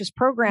subconscious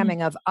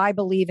programming of, I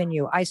believe in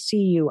you, I see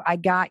you, I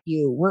got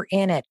you, we're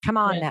in it, come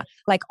on now.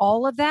 Like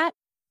all of that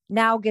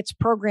now gets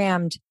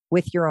programmed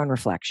with your own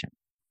reflection.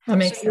 That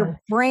makes sense.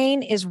 Your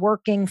brain is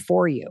working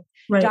for you.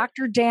 Right.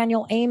 Dr.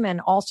 Daniel Amen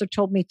also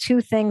told me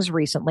two things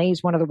recently.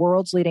 He's one of the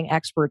world's leading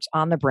experts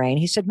on the brain.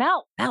 He said,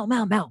 Mel.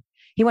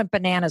 He went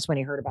bananas when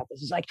he heard about this.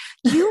 He's like,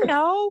 do you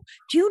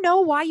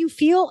know why you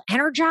feel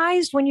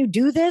energized when you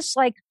do this?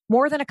 Like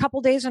more than a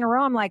couple days in a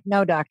row? I'm like,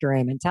 no, Dr.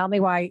 Amen, tell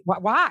me why?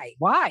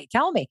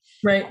 Tell me.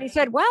 Right. And he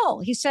said,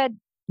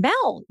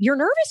 Mel, your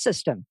nervous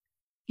system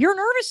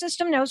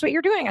knows what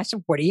you're doing. I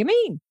said, what do you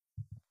mean?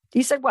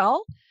 He said,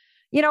 well,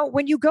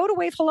 when you go to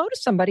wave hello to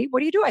somebody, what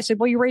do you do? I said,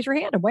 well, you raise your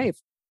hand and wave.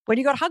 When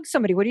you go to hug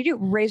somebody, what do you do?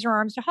 Raise your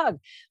arms to hug.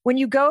 When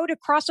you go to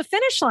cross a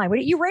finish line,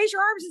 you raise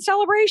your arms in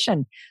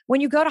celebration.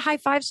 When you go to high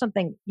five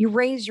something, you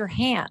raise your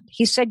hand.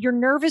 He said, your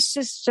nervous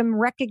system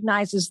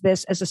recognizes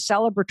this as a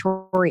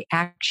celebratory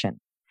action.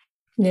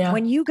 Yeah.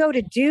 When you go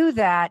to do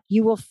that,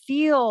 you will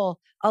feel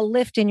a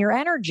lift in your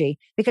energy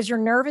because your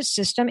nervous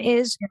system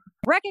is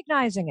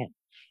recognizing it.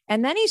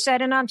 And then he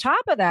said, and on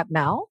top of that,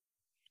 Mel,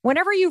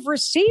 whenever you've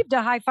received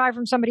a high five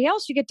from somebody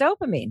else, you get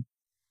dopamine.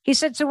 He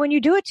said, so when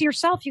you do it to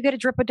yourself, you get a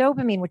drip of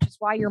dopamine, which is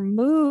why your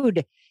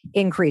mood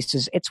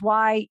increases. It's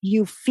why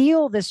you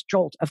feel this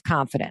jolt of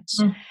confidence.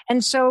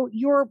 And so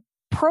your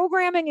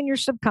programming in your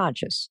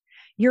subconscious,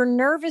 your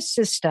nervous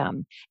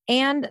system,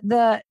 and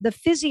the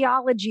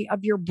physiology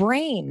of your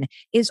brain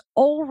is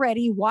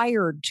already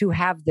wired to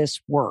have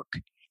this work.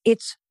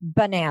 It's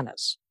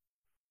bananas.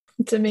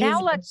 It's amazing.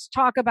 Now let's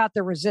talk about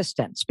the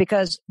resistance,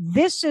 because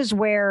this is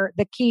where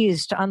the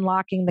keys to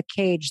unlocking the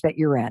cage that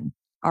you're in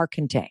are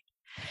contained.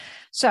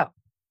 So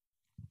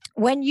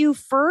when you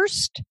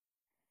first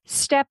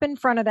step in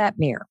front of that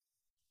mirror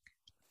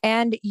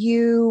and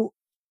you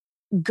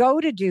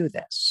go to do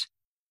this,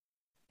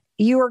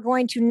 you are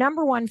going to,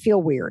 number one, feel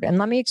weird. And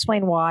let me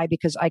explain why,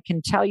 because I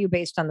can tell you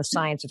based on the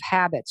science of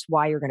habits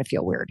why you're going to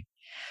feel weird.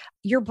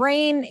 Your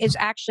brain is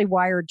actually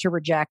wired to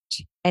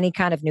reject any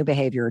kind of new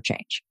behavior or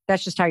change.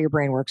 That's just how your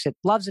brain works. It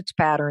loves its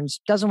patterns,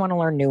 doesn't want to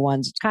learn new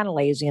ones. It's kind of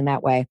lazy in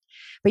that way,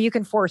 but you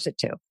can force it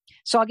to.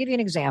 So I'll give you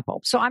an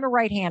example. So I'm a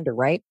right-hander,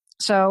 right?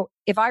 So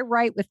if I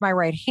write with my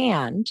right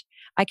hand,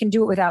 I can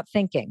do it without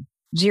thinking.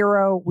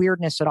 Zero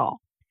weirdness at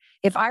all.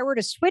 If I were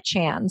to switch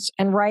hands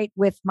and write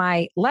with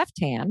my left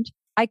hand,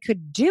 I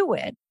could do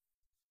it,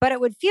 but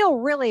it would feel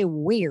really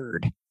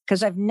weird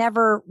because I've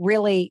never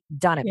really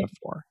done it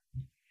before.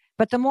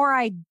 But the more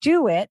I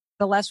do it,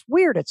 the less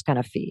weird it's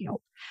going to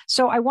feel.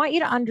 So I want you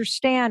to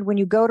understand when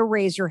you go to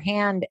raise your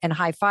hand and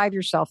high five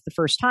yourself the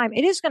first time,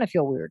 it is going to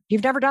feel weird.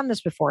 You've never done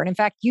this before. And in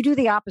fact, you do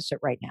the opposite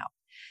right now.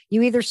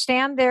 You either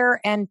stand there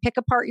and pick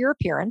apart your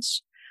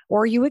appearance,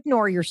 or you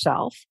ignore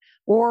yourself,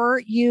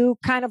 or you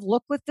kind of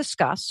look with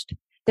disgust.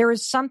 There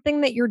is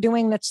something that you're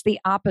doing that's the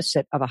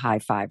opposite of a high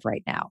five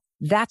right now.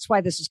 That's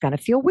why this is going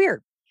to feel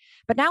weird.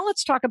 But now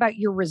let's talk about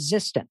your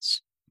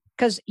resistance,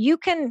 because you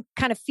can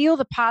kind of feel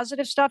the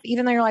positive stuff,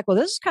 even though you're like, well,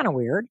 this is kind of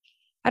weird.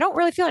 I don't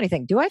really feel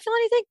anything. Do I feel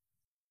anything?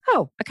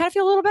 Oh, I kind of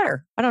feel a little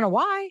better. I don't know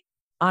why.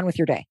 On with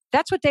your day.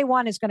 That's what day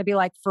one is going to be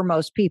like for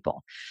most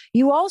people.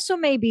 You also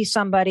may be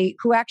somebody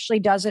who actually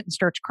does it and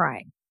starts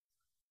crying.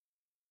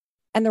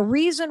 And the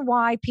reason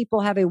why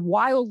people have a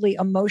wildly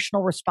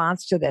emotional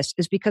response to this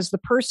is because the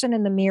person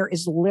in the mirror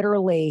is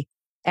literally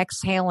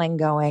exhaling,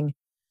 going,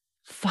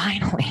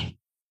 finally,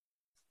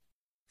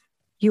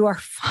 you are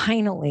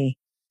finally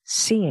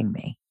seeing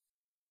me.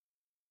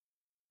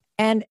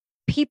 And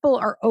people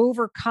are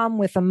overcome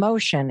with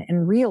emotion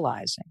and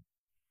realizing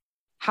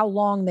how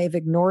long they've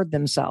ignored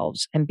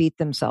themselves and beat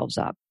themselves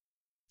up,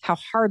 how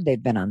hard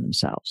they've been on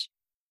themselves.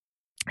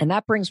 And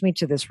that brings me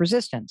to this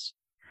resistance.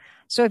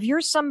 So if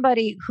you're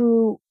somebody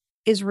who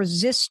is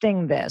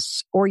resisting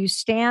this, or you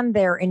stand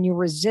there and you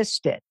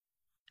resist it,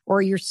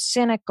 or you're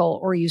cynical,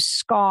 or you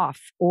scoff,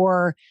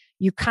 or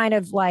you kind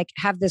of like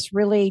have this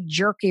really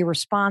jerky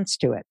response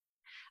to it,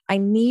 I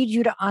need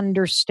you to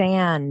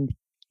understand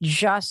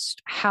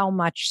just how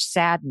much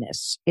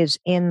sadness is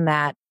in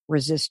that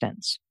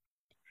resistance.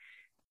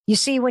 You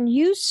see, when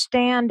you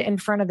stand in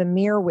front of the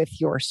mirror with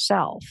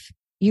yourself,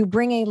 you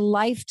bring a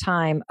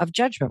lifetime of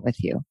judgment with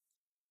you.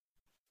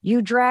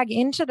 You drag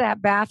into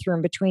that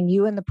bathroom between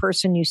you and the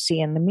person you see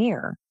in the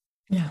mirror.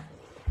 Yeah.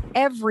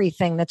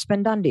 Everything that's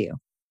been done to you,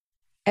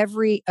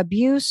 every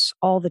abuse,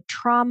 all the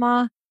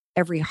trauma,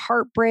 every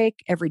heartbreak,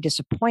 every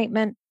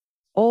disappointment,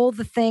 all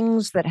the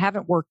things that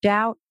haven't worked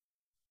out.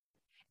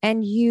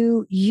 And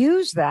you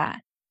use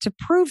that to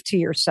prove to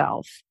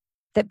yourself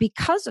that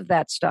because of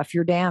that stuff,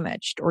 you're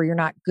damaged, or you're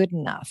not good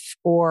enough,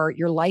 or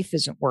your life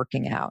isn't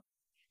working out,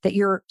 that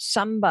you're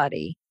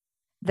somebody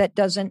that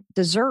doesn't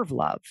deserve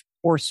love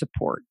or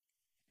support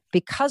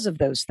because of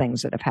those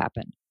things that have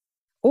happened.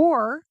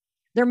 Or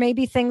there may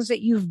be things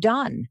that you've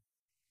done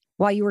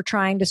while you were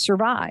trying to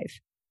survive.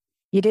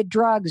 You did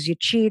drugs, you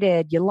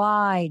cheated, you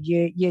lied,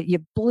 you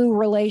blew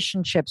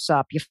relationships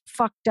up, you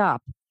fucked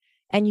up.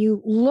 And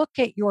you look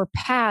at your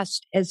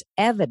past as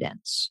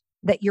evidence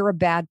that you're a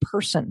bad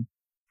person,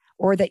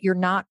 or that you're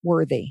not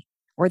worthy,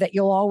 or that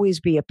you'll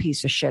always be a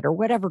piece of shit, or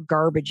whatever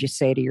garbage you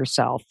say to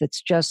yourself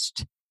that's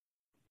just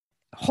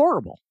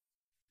horrible.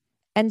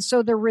 And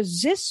so the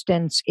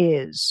resistance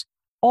is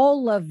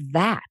all of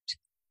that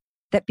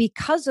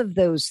because of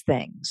those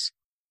things,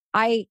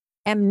 I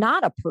am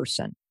not a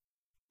person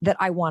that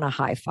I want to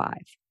high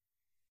five.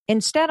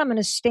 Instead, I'm going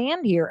to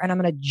stand here and I'm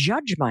going to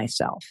judge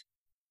myself.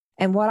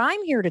 And what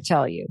I'm here to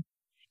tell you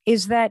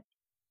is that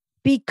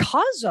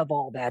because of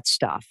all that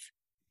stuff,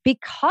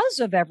 because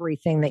of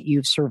everything that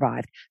you've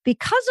survived,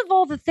 because of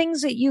all the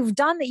things that you've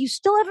done that you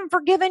still haven't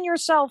forgiven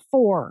yourself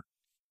for,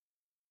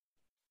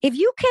 if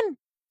you can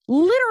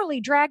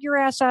literally drag your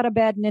ass out of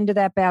bed and into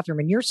that bathroom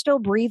and you're still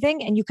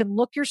breathing, and you can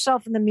look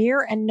yourself in the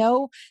mirror and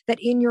know that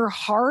in your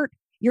heart,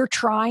 you're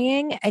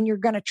trying and you're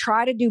going to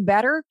try to do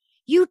better,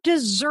 you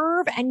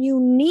deserve and you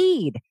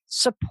need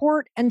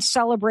support and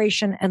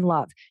celebration and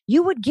love.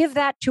 You would give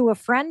that to a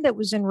friend that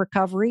was in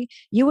recovery.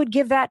 You would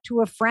give that to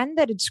a friend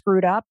that had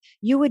screwed up.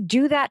 You would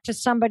do that to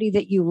somebody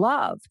that you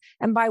love.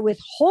 And by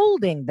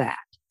withholding that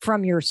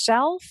from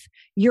yourself,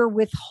 your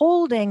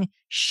withholding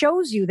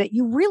shows you that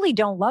you really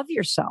don't love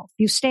yourself.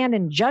 You stand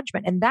in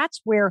judgment. And that's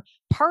where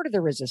part of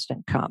the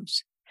resistance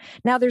comes.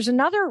 Now, there's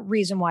another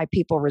reason why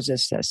people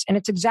resist this, and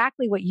it's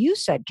exactly what you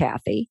said,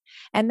 Kathy,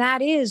 and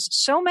that is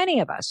so many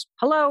of us,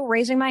 hello,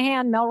 raising my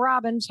hand, Mel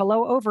Robbins,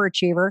 hello,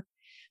 overachiever,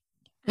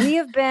 we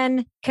have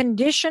been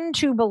conditioned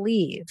to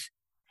believe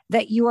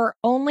that you are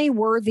only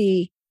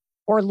worthy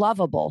or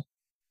lovable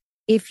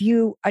if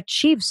you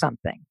achieve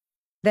something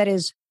that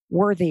is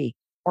worthy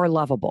or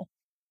lovable.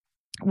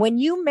 When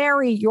you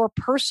marry your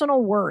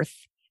personal worth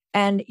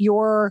and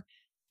your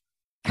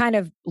kind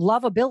of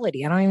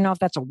lovability, I don't even know if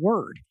that's a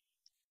word,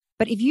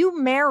 but if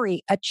you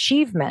marry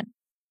achievement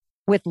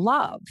with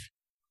love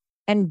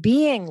and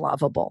being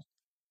lovable,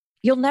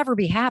 you'll never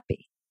be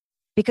happy.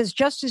 Because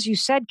just as you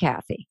said,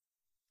 Kathy,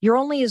 you're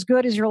only as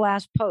good as your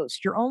last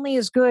post. You're only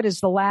as good as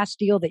the last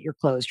deal that you're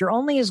closed. You're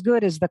only as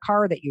good as the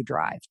car that you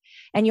drive.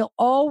 And you'll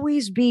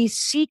always be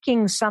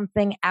seeking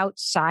something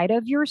outside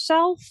of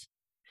yourself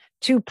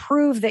to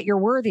prove that you're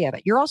worthy of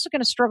it. You're also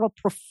going to struggle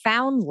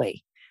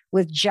profoundly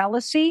with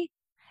jealousy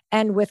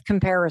and with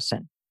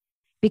comparison.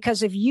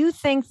 Because if you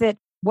think that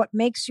what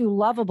makes you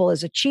lovable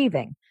is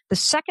achieving, the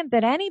second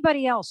that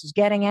anybody else is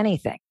getting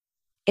anything,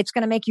 it's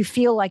going to make you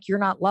feel like you're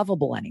not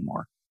lovable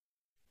anymore.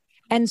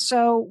 And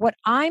so what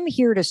I'm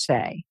here to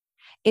say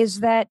is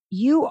that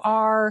you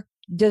are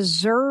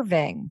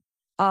deserving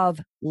of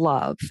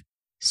love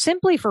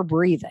simply for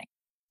breathing.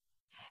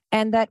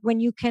 And that when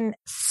you can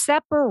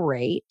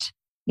separate,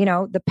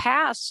 the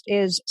past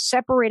is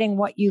separating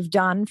what you've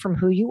done from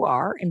who you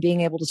are and being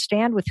able to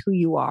stand with who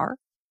you are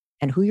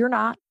and who you're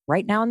not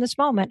right now in this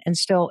moment and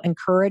still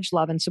encourage,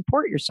 love, and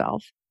support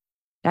yourself.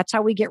 That's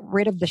how we get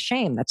rid of the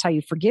shame. That's how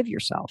you forgive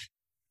yourself.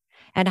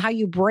 And how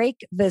you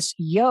break this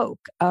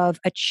yoke of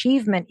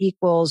achievement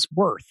equals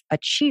worth.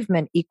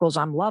 Achievement equals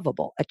I'm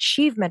lovable.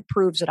 Achievement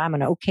proves that I'm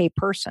an okay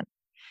person.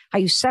 How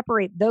you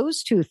separate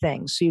those two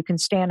things so you can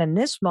stand in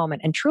this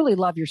moment and truly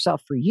love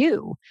yourself for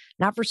you,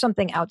 not for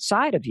something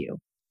outside of you.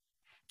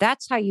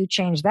 That's how you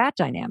change that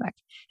dynamic.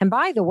 And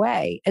by the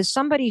way, as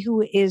somebody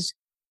who is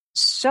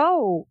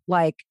so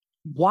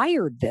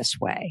wired this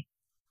way,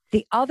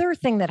 The other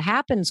thing that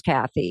happens,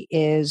 Kathy,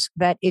 is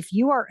that if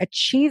you are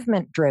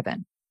achievement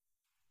driven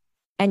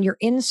and you're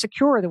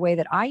insecure the way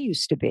that I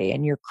used to be,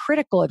 and you're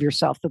critical of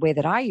yourself the way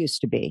that I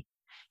used to be,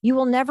 you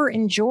will never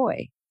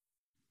enjoy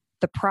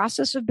the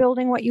process of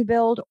building what you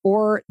build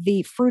or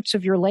the fruits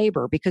of your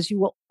labor, because you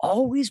will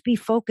always be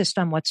focused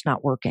on what's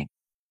not working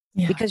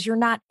because you're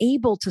not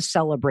able to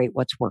celebrate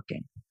what's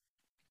working.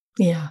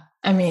 Yeah.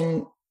 I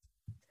mean,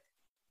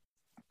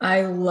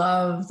 I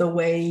love the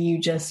way you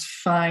just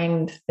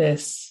find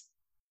this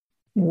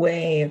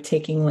way of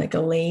taking like a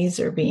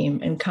laser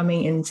beam and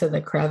coming into the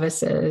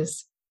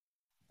crevices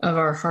of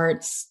our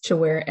hearts to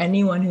where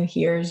anyone who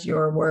hears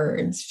your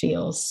words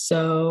feels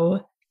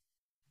so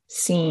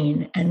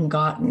seen and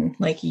gotten.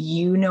 Like,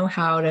 you know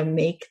how to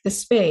make the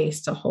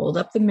space to hold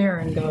up the mirror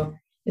and go,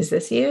 is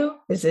this you?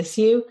 Is this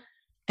you?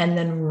 And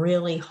then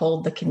really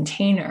hold the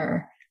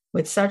container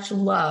with such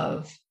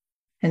love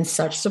and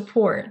such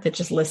support that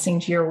just listening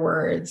to your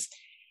words,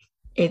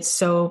 it's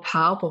so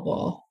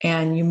palpable.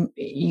 And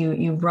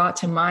you brought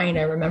to mind,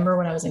 I remember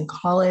when I was in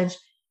college,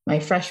 my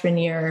freshman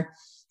year,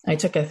 I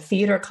took a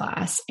theater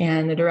class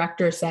and the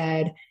director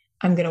said,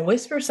 I'm going to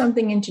whisper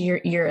something into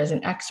your ear as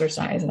an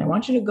exercise. And I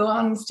want you to go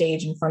on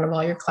stage in front of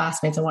all your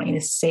classmates. I want you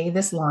to say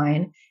this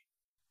line.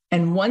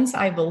 And once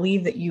I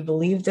believe that you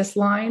believe this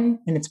line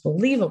and it's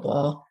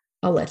believable,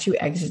 I'll let you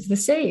exit the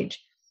stage.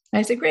 And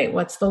I said, great,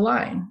 what's the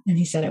line? And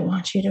he said, I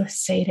want you to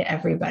say to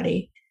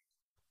everybody,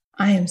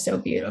 I am so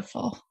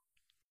beautiful.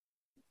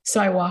 So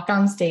I walk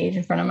on stage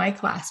in front of my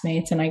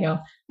classmates and I go,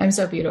 I'm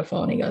so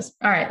beautiful. And he goes,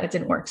 all right, that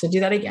didn't work. So do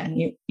that again.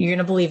 You're going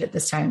to believe it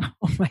this time.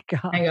 Oh my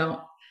God. I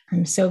go,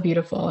 I'm so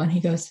beautiful. And he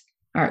goes,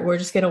 all right, we're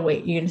just going to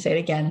wait. You're going to say it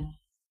again.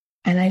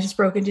 And I just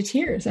broke into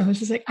tears. I was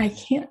just like, I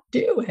can't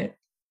do it.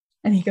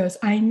 And he goes,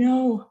 I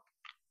know.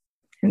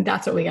 And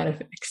that's what we got to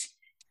fix.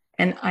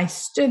 And I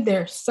stood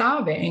there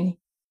sobbing.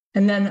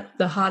 And then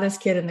the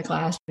hottest kid in the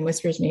class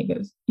whispers to me, he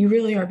goes, you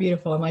really are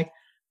beautiful. I'm like,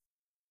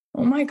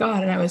 oh my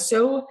God. And I was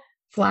so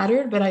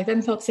flattered, but I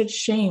then felt such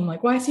shame.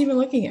 Like, why is he even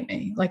looking at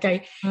me? Like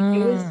it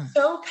was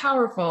so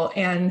powerful.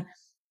 And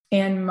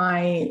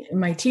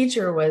my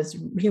teacher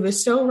he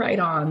was so right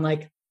on,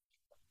 like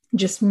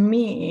just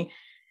me.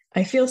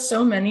 I feel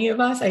so many of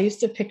us, I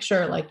used to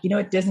picture like,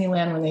 at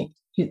Disneyland, when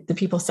the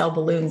people sell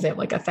balloons, they have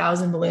like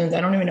 1,000 balloons.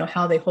 I don't even know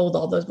how they hold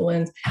all those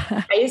balloons.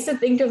 I used to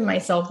think of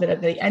myself that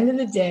at the end of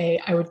the day,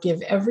 I would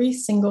give every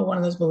single one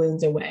of those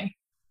balloons away.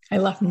 I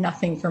left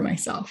nothing for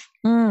myself.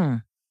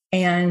 And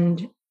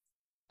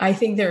I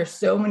think there are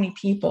so many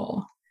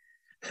people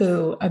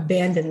who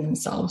abandon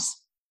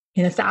themselves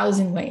in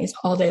 1,000 ways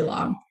all day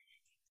long.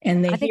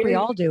 And I think we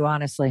all do,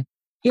 honestly.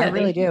 Yeah, I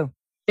really do.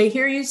 They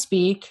hear you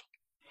speak.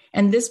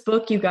 And this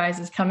book, you guys,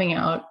 is coming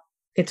out.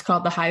 It's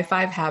called The High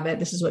Five Habit.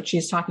 This is what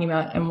she's talking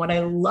about. And what I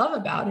love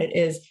about it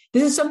is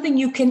this is something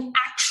you can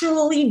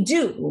actually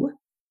do.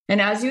 And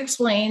as you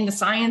explained, the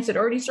science, it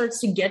already starts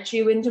to get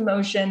you into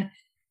motion.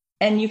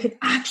 And you can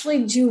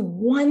actually do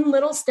one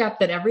little step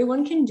that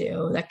everyone can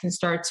do that can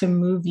start to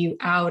move you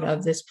out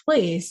of this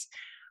place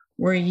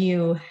where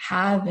you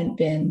haven't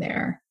been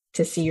there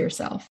to see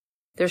yourself.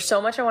 There's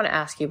so much I want to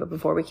ask you, but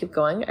before we keep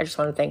going, I just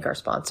want to thank our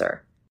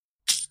sponsor.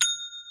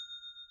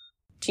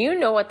 Do you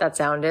know what that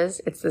sound is?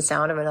 It's the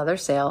sound of another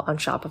sale on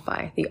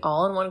Shopify, the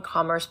all-in-one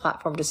commerce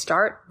platform to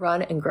start,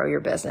 run, and grow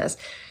your business.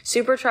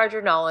 Supercharge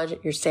your knowledge,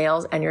 your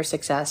sales, and your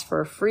success. For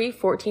a free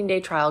 14-day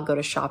trial, go to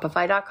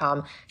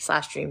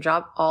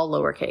shopify.com/dreamjob, all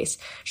lowercase.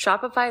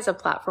 Shopify is a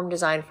platform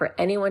designed for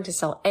anyone to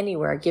sell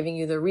anywhere, giving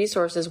you the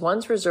resources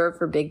once reserved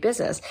for big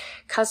business.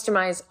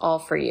 Customized all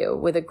for you,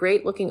 with a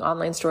great-looking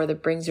online store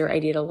that brings your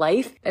idea to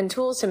life and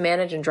tools to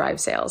manage and drive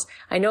sales.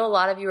 I know a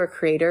lot of you are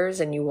creators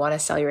and you want to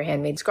sell your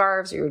handmade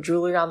scarves or your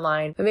jewelry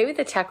online, but maybe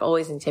the tech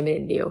always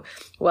intimidated you.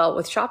 Well,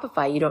 with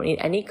Shopify, you don't need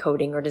any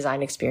coding or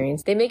design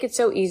experience. They make it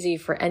so easy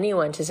for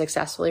anyone to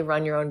successfully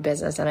run your own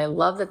business, and I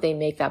love that they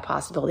make that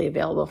possibility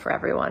available for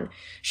everyone.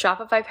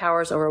 Shopify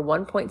powers over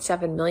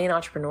 1.7 million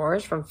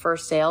entrepreneurs from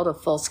first sale to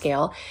full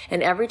scale,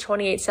 and every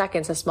 28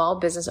 seconds, a small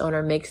business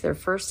owner makes their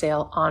first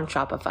sale on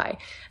Shopify.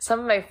 Some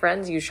of my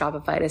friends use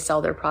Shopify to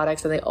sell their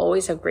products, and they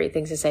always have great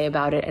things to say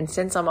about it, and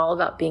since I'm all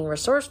about being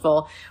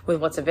resourceful with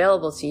what's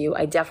available to you,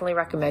 I definitely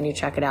recommend you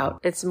check it out.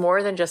 It's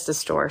more than just a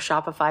store.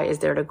 Shopify is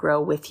there to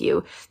grow with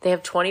you. They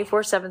have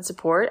 24/7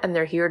 support and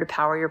they're here to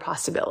power your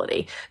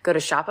possibility. Go to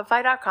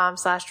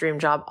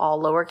shopify.com/dreamjob,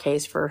 all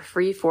lowercase, for a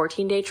free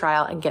 14-day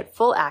trial and get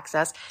full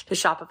access to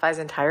Shopify's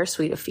entire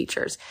suite of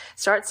features.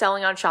 Start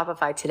selling on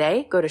Shopify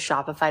today. Go to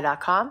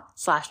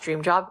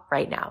shopify.com/dreamjob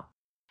right now.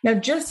 Now,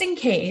 just in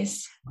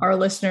case our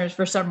listeners,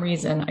 for some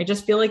reason, I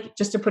just feel like,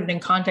 just to put it in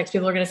context,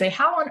 people are going to say,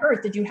 how on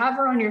earth did you have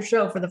her on your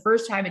show for the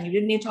first time and you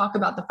didn't even talk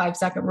about the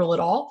 5-second rule at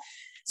all?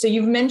 So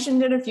you've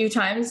mentioned it a few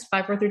times,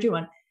 5, 4, 3, 2,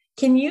 1.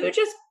 Can you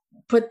just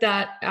put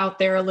that out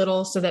there a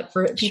little so that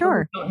for people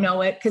who don't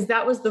know it, because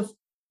that was the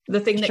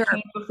thing that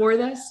came before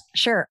this?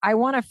 Sure. I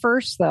want to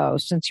first, though,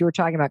 since you were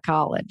talking about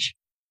college,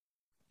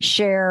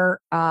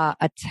 share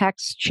a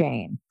text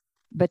chain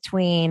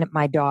between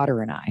my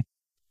daughter and I.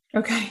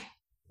 Okay.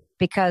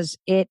 Because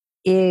it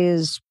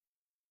is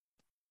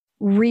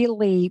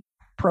really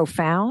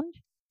profound,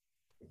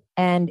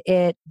 and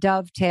it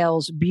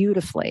dovetails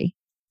beautifully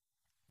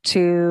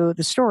to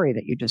the story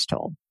that you just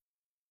told.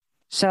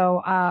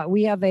 So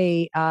we have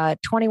a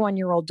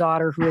 21-year-old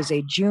daughter who is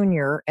a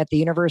junior at the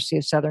University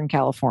of Southern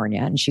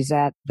California, and she's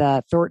at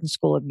the Thornton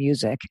School of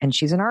Music, and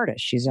she's an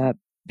artist. She's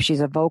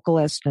a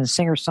vocalist and a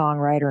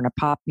singer-songwriter and a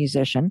pop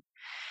musician.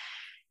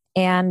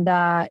 And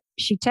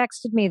she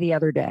texted me the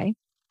other day,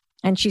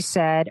 and she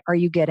said, "Are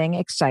you getting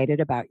excited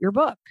about your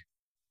book?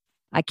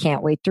 I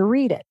can't wait to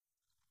read it.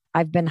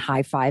 I've been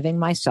high-fiving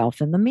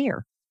myself in the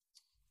mirror."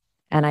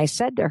 And I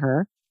said to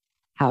her,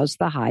 "How's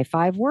the high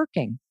five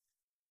working?"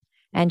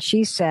 And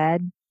she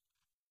said,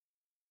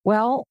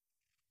 "Well,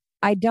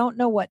 I don't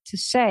know what to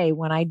say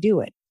when I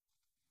do it.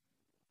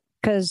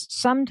 Because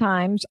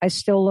sometimes I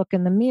still look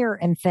in the mirror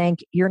and think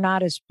you're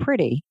not as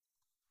pretty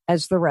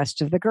as the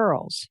rest of the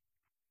girls."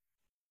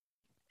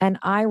 And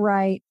I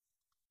write,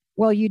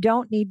 "Well, you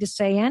don't need to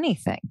say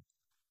anything.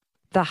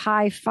 The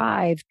high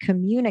five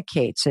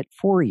communicates it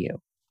for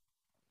you."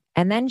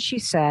 And then she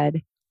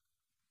said,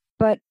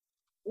 "But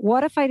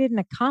what if I didn't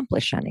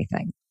accomplish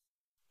anything?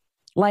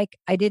 Like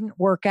I didn't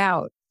work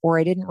out or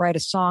I didn't write a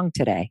song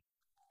today.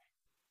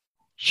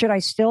 Should I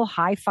still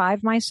high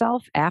five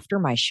myself after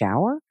my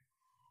shower?"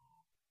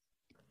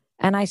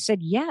 And I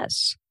said,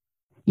 "Yes.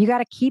 You got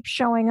to keep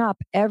showing up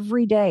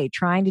every day,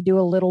 trying to do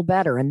a little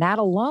better. And that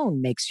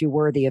alone makes you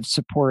worthy of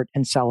support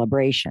and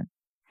celebration.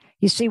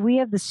 You see, we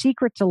have the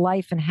secret to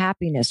life and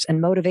happiness and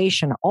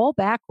motivation all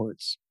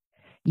backwards.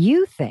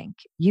 You think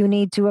you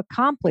need to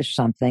accomplish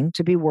something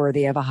to be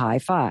worthy of a high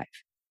five."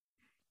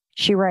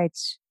 She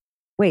writes,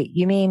 "Wait,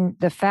 you mean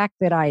the fact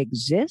that I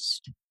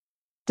exist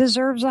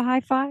deserves a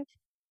high five?"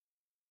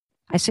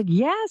 I said,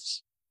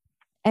 "Yes.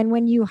 And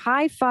when you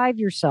high five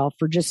yourself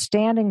for just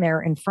standing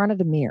there in front of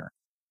the mirror,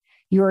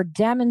 you are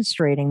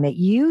demonstrating that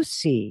you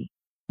see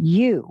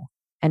you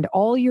and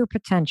all your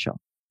potential.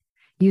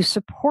 You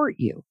support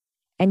you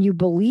and you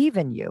believe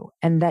in you,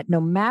 and that no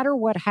matter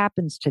what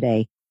happens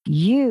today,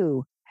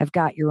 you have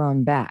got your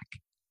own back."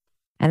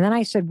 And then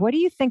I said, "What do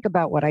you think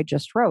about what I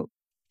just wrote?"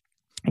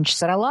 And she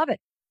said, "I love it.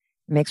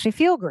 It makes me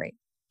feel great."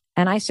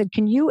 And I said,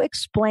 "Can you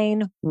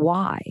explain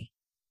why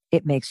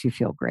it makes you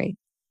feel great?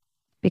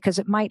 Because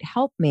it might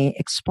help me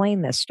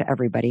explain this to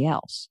everybody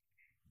else."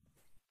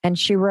 And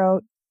she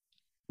wrote,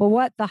 "Well,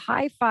 what the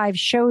high five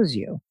shows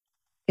you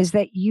is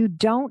that you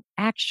don't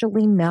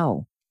actually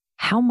know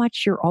how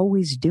much you're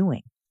always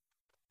doing.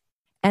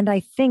 And I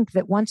think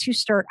that once you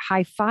start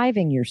high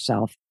fiving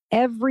yourself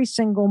every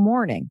single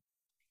morning,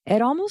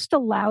 it almost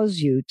allows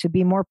you to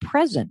be more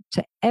present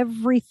to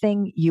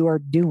everything you are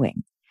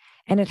doing.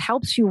 And it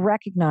helps you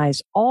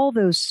recognize all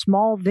those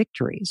small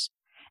victories.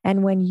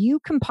 And when you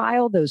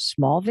compile those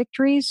small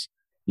victories,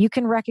 you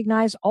can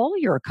recognize all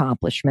your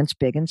accomplishments,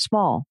 big and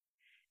small,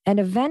 and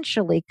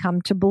eventually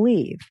come to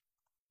believe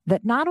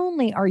that not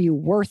only are you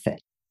worth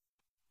it,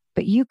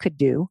 but you could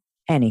do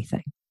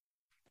anything."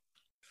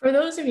 For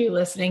those of you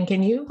listening,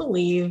 can you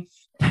believe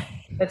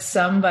that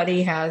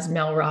somebody has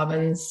Mel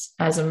Robbins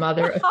as a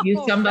mother? A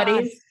few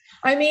somebodies.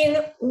 God. I mean,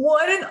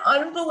 what an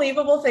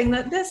unbelievable thing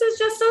that this is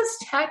just us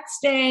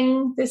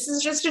texting. This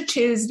is just a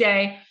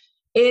Tuesday.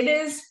 It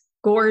is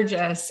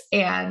gorgeous.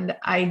 And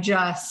I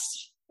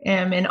just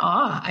am in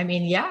awe. I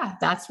mean, yeah,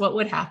 that's what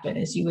would happen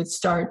is you would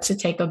start to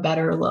take a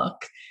better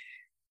look.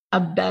 A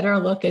better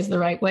look is the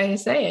right way to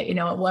say it. You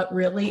know, what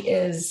really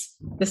is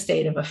the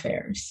state of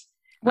affairs.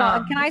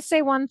 Well, can I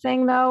say one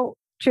thing though,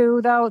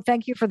 too, though?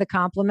 Thank you for the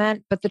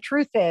compliment. But the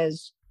truth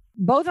is,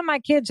 both of my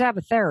kids have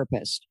a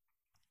therapist.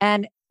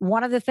 And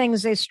one of the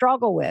things they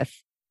struggle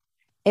with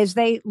is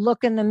they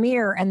look in the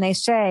mirror and they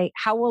say,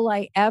 how will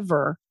I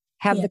ever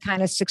have the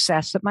kind of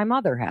success that my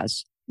mother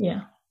has?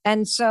 Yeah.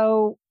 And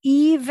so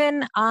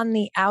even on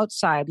the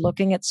outside,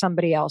 looking at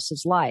somebody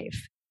else's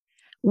life,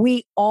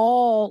 we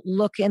all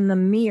look in the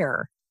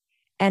mirror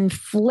and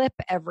flip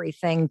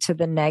everything to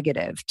the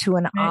negative, to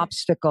an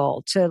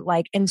obstacle, to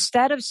like,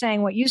 instead of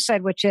saying what you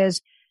said, which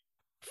is,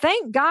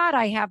 thank God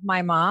I have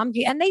my mom.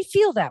 And they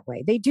feel that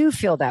way. They do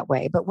feel that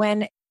way. But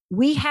when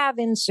we have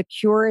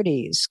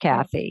insecurities,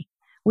 Kathy,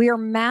 we are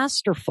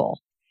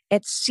masterful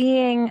at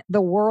seeing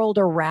the world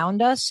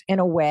around us in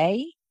a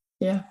way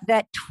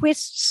that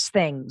twists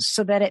things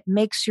so that it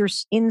makes your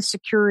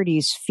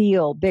insecurities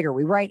feel bigger.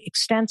 We write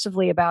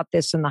extensively about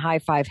this in the High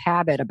Five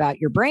Habit, about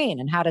your brain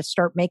and how to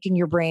start making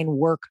your brain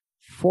work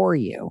for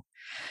you.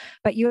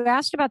 But you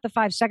asked about the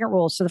 5-second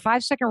rule. So the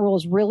 5-second rule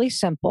is really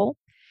simple.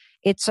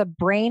 It's a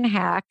brain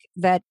hack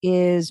that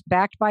is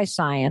backed by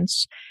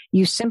science.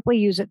 You simply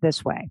use it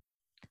this way.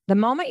 The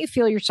moment you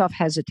feel yourself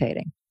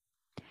hesitating,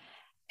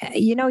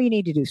 you know you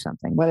need to do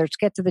something, whether it's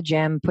get to the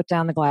gym, put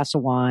down the glass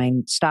of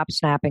wine, stop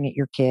snapping at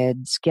your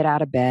kids, get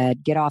out of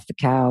bed, get off the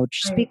couch,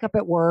 speak up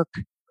at work,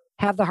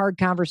 have the hard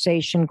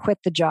conversation, quit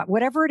the job,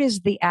 whatever it is,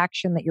 the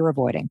action that you're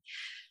avoiding.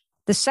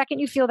 The second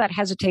you feel that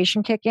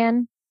hesitation kick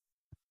in,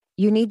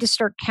 you need to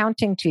start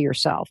counting to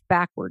yourself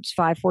backwards,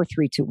 5, 4,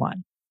 3, 2,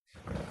 1.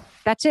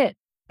 That's it.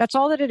 That's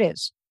all that it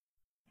is.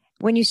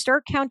 When you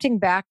start counting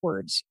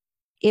backwards,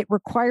 it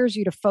requires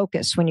you to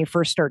focus when you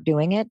first start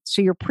doing it.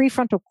 So your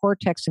prefrontal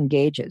cortex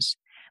engages,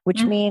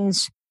 which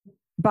means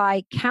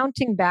by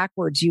counting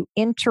backwards, you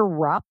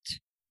interrupt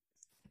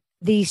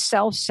the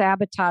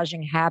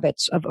self-sabotaging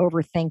habits of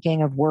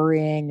overthinking, of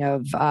worrying,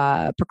 of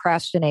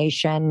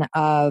procrastination,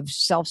 of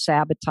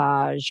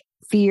self-sabotage,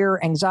 fear,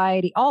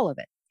 anxiety, all of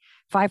it.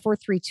 5, 4,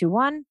 3, 2,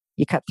 1,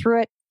 you cut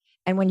through it.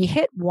 And when you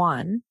hit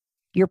 1,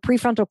 your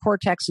prefrontal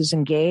cortex is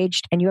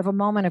engaged and you have a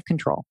moment of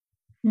control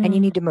and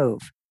you need to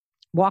move.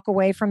 Walk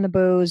away from the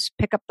booze,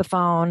 pick up the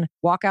phone,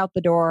 walk out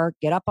the door,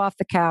 get up off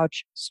the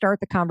couch,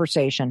 start the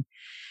conversation.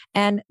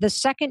 And the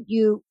second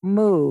you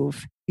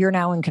move, you're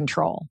now in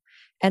control.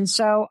 And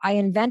so I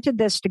invented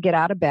this to get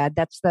out of bed.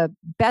 That's the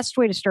best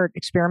way to start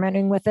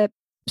experimenting with it.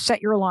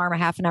 Set your alarm a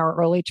half an hour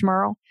early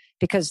tomorrow,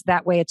 because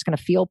that way it's going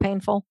to feel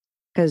painful.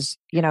 Because,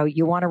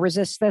 you want to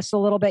resist this a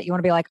little bit. You want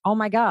to be like, oh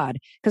my God,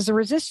 because the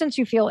resistance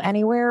you feel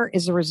anywhere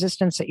is the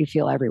resistance that you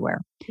feel everywhere.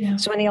 Yeah.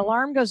 So when the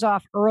alarm goes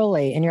off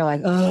early and you're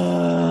like,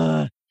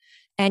 ugh,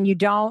 and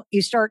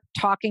you start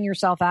talking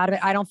yourself out of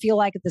it. I don't feel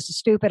like it. This is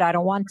stupid. I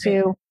don't want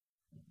to.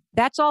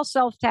 That's all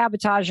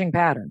self-sabotaging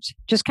patterns.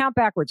 Just count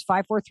backwards.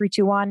 5, 4, 3,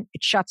 2, 1.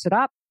 It shuts it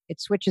up. It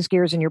switches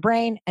gears in your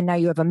brain. And now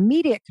you have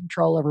immediate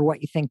control over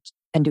what you think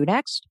and do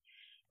next.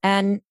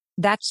 And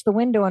that's the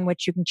window in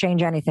which you can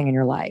change anything in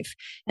your life.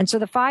 And so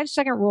the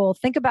 5-second rule,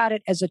 think about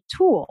it as a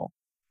tool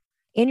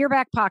in your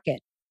back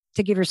pocket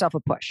to give yourself a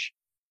push.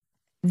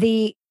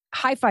 The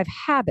high five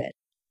habit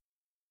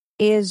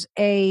is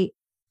a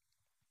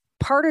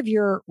part of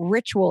your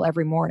ritual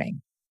every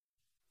morning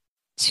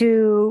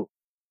to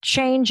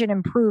change and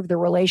improve the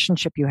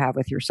relationship you have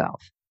with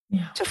yourself,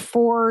 to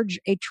forge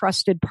a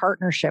trusted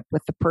partnership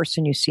with the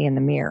person you see in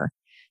the mirror,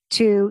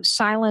 to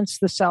silence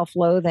the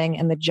self-loathing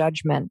and the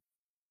judgment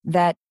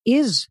that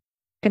is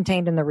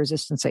contained in the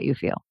resistance that you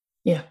feel.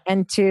 Yeah.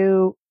 And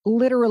to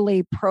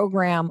literally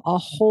program a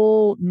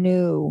whole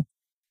new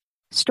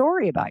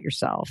story about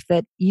yourself,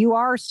 that you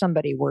are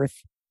somebody worth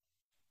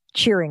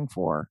cheering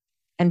for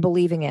and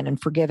believing in and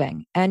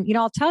forgiving. And,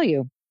 I'll tell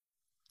you,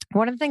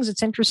 one of the things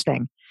that's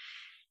interesting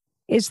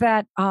is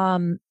that,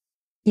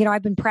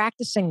 I've been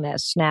practicing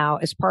this now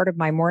as part of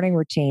my morning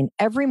routine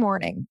every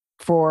morning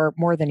for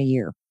more than a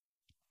year.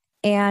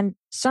 And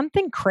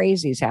something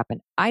crazy has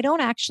happened. I don't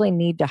actually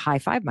need to high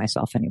five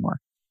myself anymore.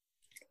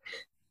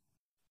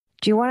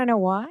 Do you want to know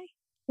why?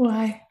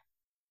 Why?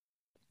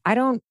 I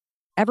don't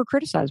ever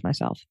criticize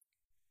myself.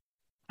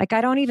 Like, I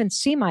don't even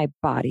see my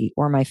body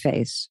or my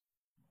face.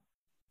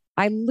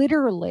 I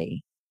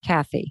literally,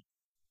 Kathy,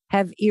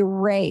 have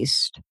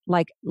erased,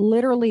 like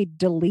literally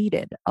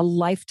deleted a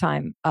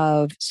lifetime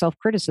of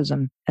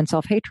self-criticism and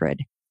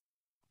self-hatred.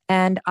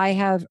 And I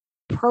have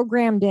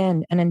programmed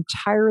in an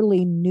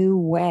entirely new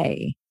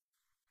way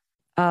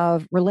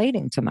of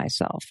relating to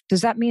myself.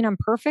 Does that mean I'm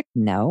perfect?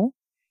 No.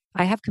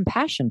 I have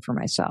compassion for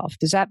myself.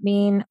 Does that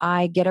mean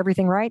I get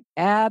everything right?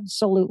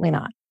 Absolutely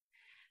not.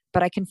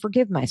 But I can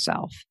forgive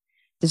myself.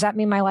 Does that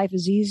mean my life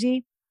is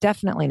easy?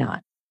 Definitely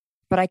not.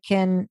 But I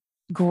can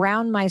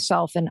ground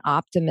myself in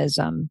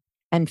optimism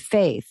and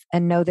faith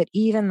and know that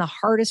even the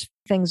hardest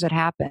things that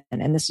happen,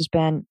 and this has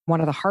been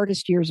one of the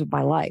hardest years of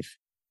my life,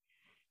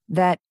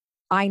 that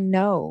I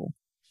know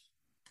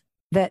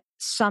that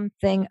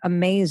something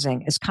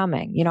amazing is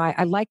coming.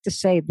 I like to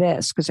say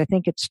this because I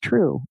think it's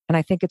true. And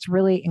I think it's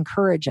really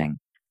encouraging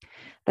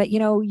that,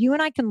 you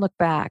and I can look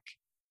back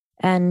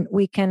and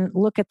we can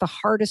look at the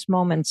hardest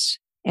moments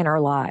in our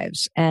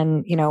lives.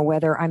 And,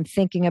 whether I'm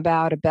thinking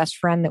about a best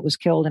friend that was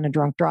killed in a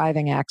drunk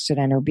driving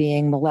accident or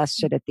being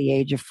molested at the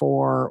age of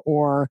 4,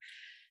 or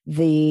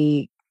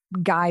the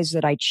guys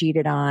that I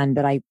cheated on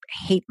that I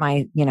hate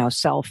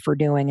self for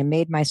doing and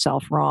made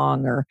myself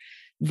wrong, or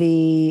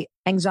the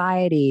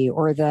anxiety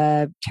or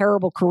the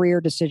terrible career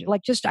decision.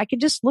 I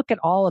could just look at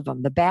all of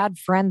them. The bad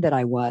friend that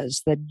I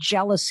was, the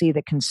jealousy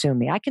that consumed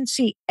me. I can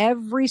see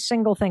every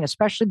single thing,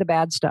 especially the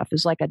bad stuff,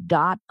 is like a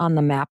dot on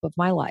the map of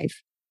my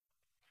life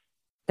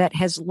that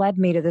has led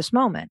me to this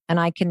moment.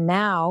 And I can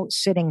now,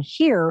 sitting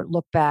here,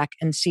 look back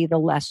and see the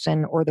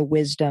lesson or the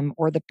wisdom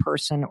or the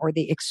person or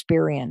the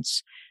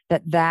experience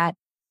that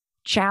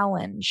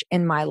challenge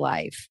in my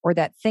life or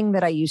that thing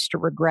that I used to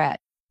regret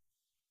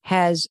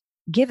has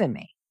given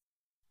me.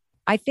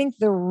 I think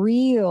the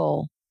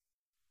real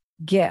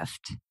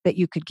gift that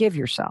you could give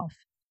yourself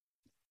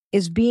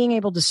is being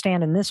able to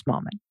stand in this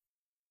moment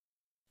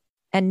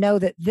and know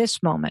that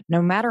this moment,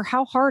 no matter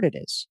how hard it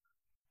is,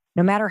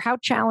 no matter how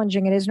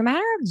challenging it is, no matter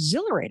how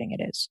exhilarating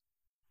it is,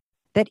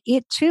 that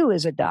it too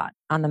is a dot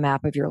on the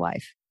map of your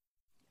life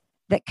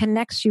that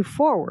connects you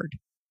forward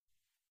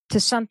to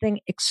something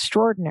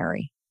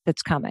extraordinary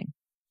that's coming.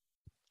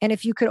 And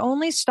if you could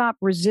only stop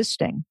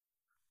resisting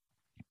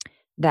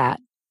that,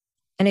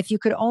 and if you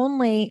could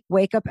only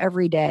wake up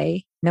every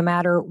day, no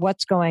matter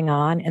what's going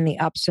on in the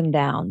ups and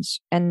downs,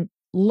 and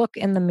look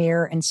in the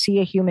mirror and see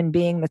a human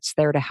being that's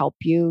there to help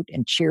you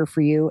and cheer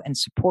for you and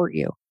support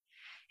you.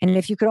 And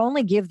if you could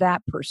only give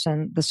that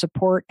person the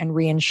support and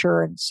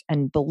reassurance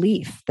and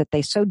belief that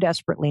they so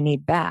desperately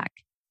need back,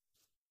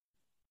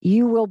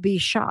 you will be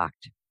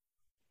shocked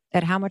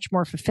at how much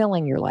more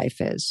fulfilling your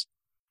life is,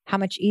 how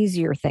much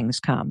easier things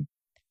come,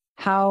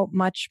 how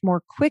much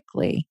more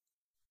quickly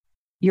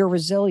your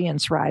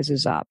resilience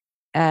rises up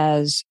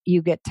as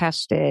you get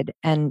tested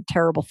and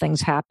terrible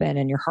things happen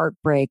and your heart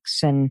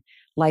breaks and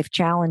life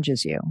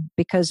challenges you.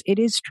 Because it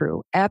is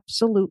true,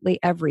 absolutely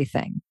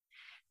everything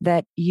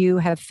that you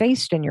have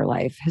faced in your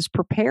life has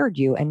prepared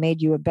you and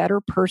made you a better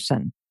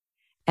person.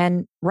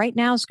 And right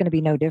now is going to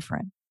be no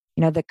different.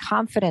 You know, the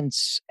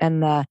confidence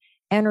and the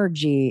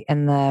energy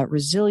and the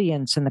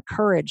resilience and the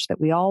courage that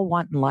we all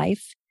want in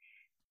life,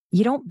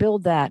 you don't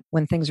build that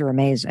when things are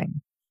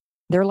amazing.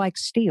 They're like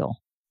steel.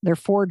 They're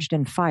forged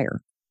in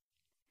fire.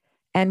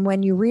 And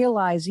when you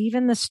realize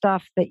even the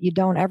stuff that you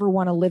don't ever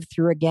want to live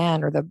through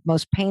again, or the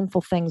most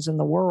painful things in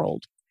the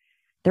world,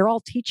 they're all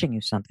teaching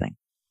you something,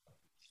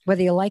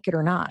 whether you like it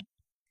or not.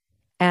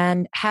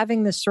 And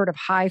having this sort of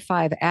high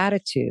five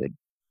attitude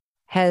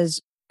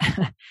has,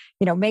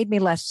 made me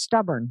less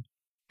stubborn,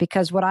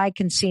 because what I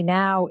can see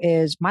now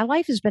is my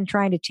life has been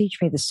trying to teach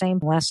me the same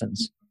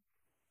lessons.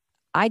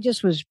 I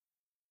just was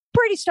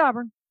pretty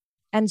stubborn.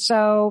 And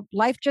so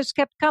life just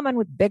kept coming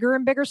with bigger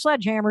and bigger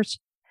sledgehammers.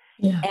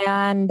 Yeah.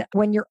 And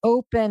when you're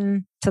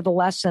open to the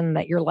lesson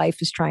that your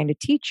life is trying to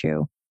teach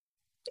you,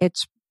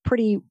 it's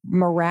pretty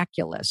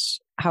miraculous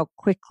how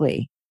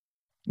quickly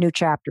new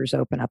chapters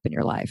open up in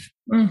your life.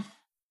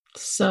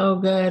 So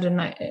good.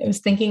 And I was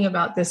thinking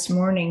about this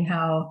morning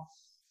how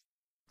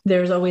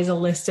there's always a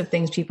list of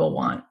things people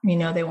want. You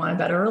know, they want a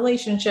better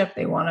relationship.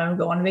 They want to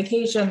go on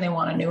vacation. They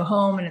want a new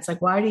home. And it's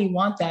like, why do you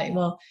want that?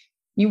 Well,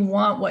 you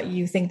want what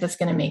you think that's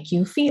going to make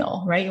you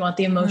feel, right? You want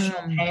the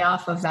emotional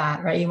payoff of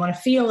that, right? You want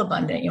to feel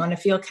abundant. You want to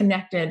feel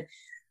connected.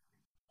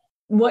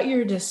 What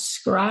you're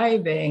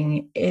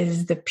describing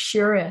is the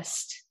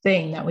purest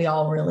thing that we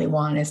all really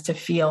want, is to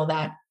feel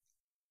that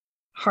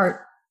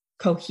heart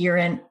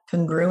coherent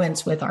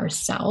congruence with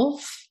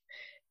ourself.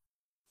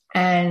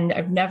 And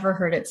I've never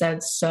heard it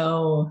said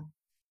so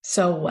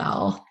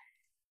well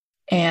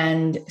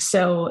and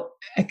so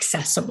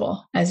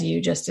accessible as you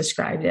just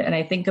described it. And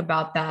I think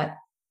about that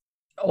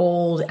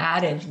old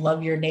adage,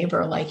 love your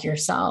neighbor like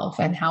yourself,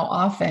 and how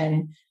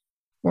often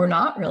we're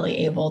not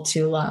really able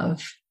to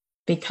love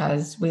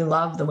because we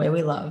love the way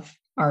we love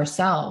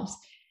ourselves.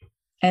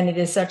 And it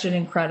is such an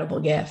incredible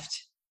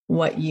gift,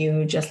 what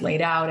you just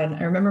laid out. And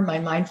I remember my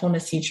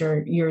mindfulness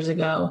teacher years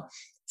ago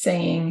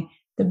saying,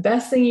 the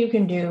best thing you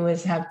can do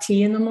is have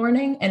tea in the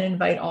morning and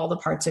invite all the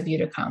parts of you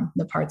to come,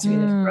 the parts of you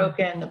that's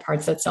broken, the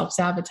parts that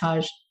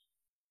self-sabotage.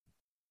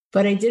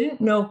 But I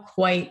didn't know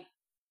quite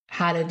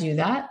how to do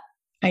that.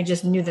 I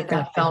just knew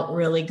that felt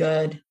really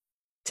good,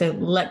 to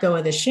let go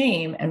of the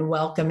shame and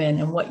welcome in.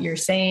 And what you're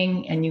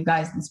saying, and you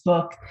guys in this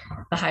book,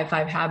 The High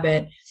Five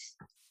Habit,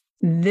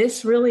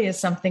 this really is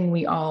something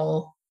we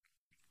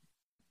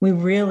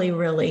really,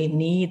 really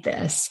need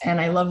this.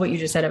 And I love what you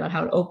just said about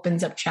how it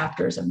opens up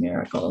chapters of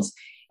miracles.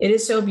 It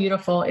is so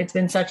beautiful. It's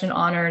been such an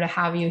honor to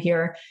have you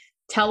here.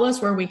 Tell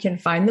us where we can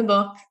find the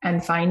book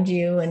and find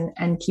you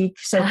and keep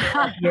soaking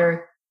up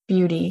your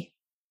beauty.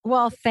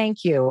 Well,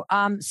 thank you.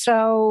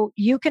 So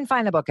you can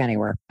find the book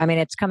anywhere. I mean,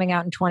 it's coming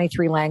out in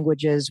 23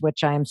 languages,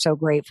 which I am so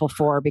grateful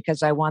for,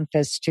 because I want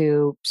this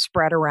to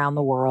spread around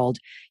the world.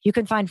 You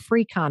can find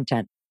free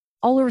content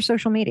all over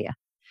social media.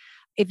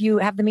 If you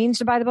have the means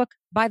to buy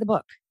the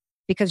book,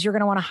 because you're going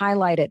to want to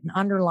highlight it and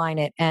underline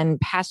it and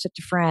pass it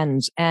to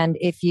friends. And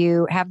if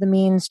you have the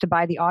means to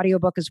buy the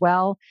audiobook as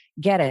well,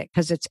 get it,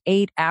 because it's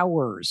 8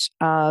 hours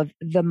of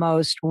the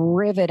most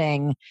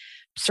riveting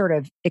sort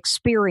of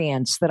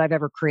experience that I've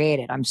ever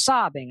created. I'm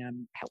sobbing,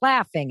 I'm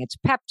laughing, it's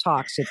pep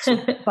talks, it's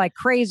like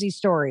crazy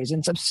stories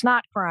and some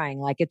snot crying.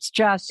 Like, it's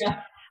just,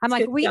 I'm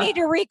like, we need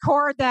to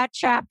record that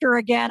chapter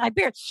again.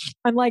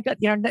 I'm like,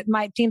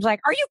 my team's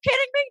like, are you kidding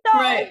me?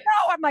 No,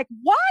 no. I'm like,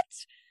 what?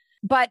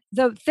 But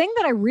the thing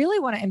that I really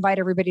want to invite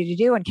everybody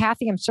to do, and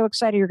Kathy, I'm so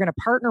excited you're going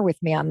to partner with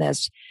me on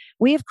this.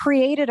 We have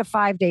created a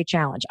 5-day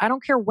challenge. I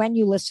don't care when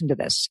you listen to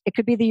this. It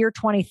could be the year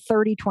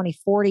 2030,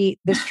 2040.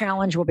 This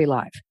challenge will be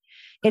live.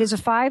 It is a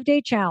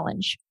 5-day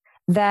challenge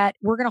that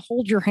we're going to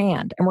hold your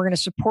hand, and we're going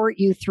to support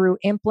you through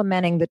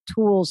implementing the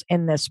tools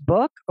in this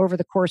book over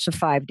the course of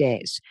 5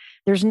 days.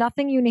 There's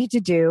nothing you need to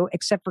do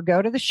except for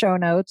go to the show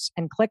notes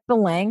and click the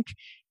link.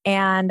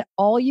 And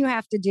all you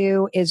have to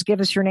do is give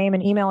us your name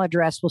and email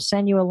address. We'll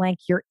send you a link.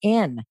 You're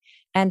in.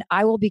 And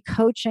I will be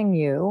coaching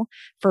you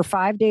for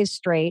 5 days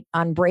straight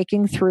on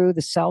breaking through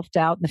the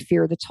self-doubt and the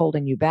fear that's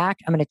holding you back.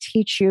 I'm going to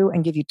teach you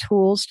and give you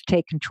tools to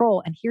take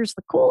control. And here's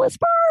the coolest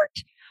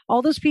part.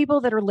 All those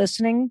people that are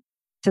listening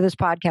to this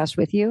podcast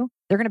with you,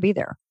 they're going to be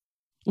there.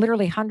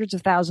 Literally hundreds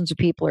of thousands of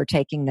people are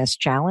taking this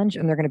challenge,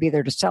 and they're going to be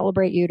there to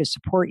celebrate you, to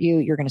support you.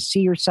 You're going to see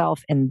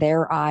yourself in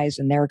their eyes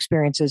and their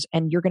experiences,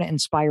 and you're going to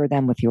inspire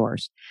them with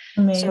yours.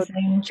 Amazing.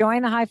 So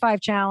join the High Five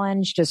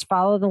Challenge. Just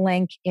follow the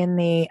link in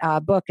the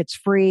book. It's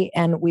free,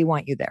 and we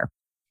want you there.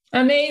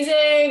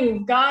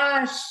 Amazing.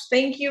 Gosh,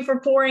 thank you for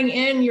pouring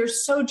in. You're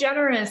so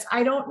generous.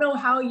 I don't know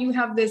how you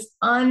have this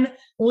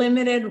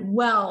unlimited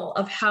well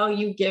of how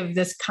you give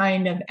this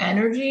kind of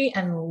energy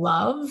and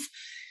love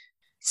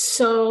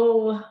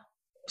so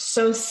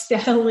so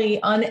steadily,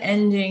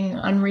 unending,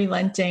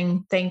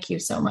 unrelenting. Thank you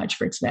so much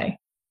for today.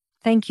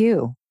 Thank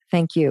you.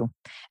 Thank you.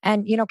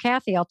 And,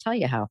 Kathy, I'll tell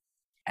you how.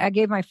 I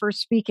gave my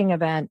first speaking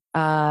event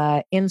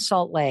in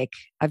Salt Lake.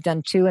 I've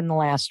done 2 in the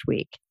last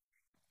week.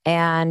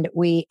 And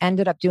we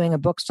ended up doing a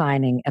book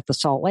signing at the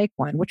Salt Lake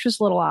one, which was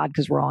a little odd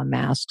because we're all in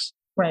masks.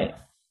 Right.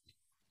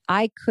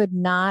 I could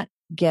not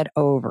get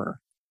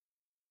over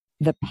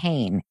the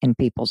pain in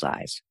people's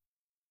eyes,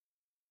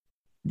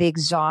 the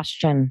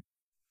exhaustion,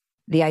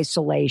 the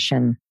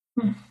isolation,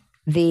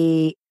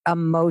 the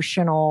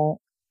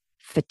emotional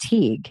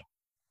fatigue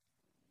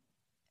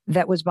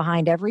that was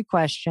behind every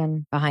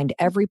question, behind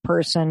every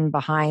person,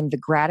 behind the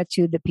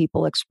gratitude that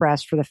people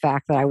expressed for the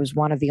fact that I was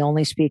one of the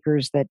only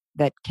speakers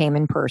that came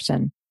in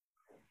person.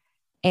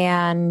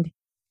 And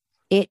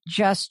it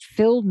just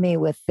filled me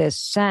with this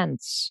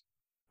sense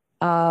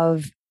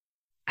of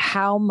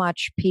how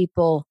much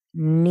people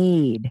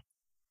need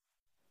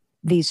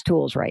these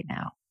tools right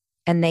now.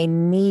 And they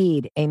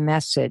need a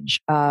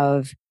message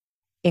of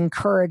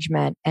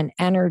encouragement and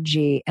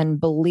energy and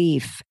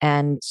belief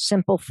and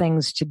simple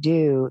things to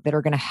do that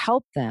are going to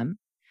help them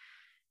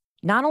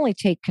not only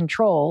take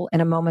control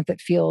in a moment that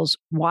feels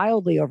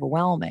wildly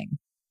overwhelming,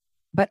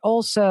 but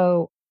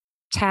also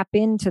tap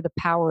into the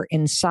power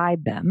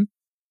inside them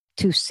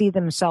to see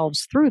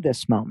themselves through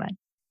this moment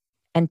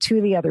and to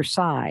the other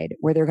side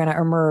where they're going to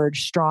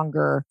emerge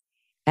stronger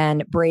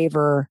and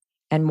braver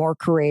and more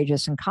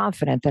courageous and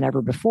confident than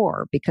ever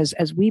before. Because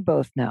as we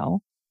both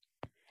know,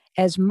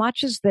 as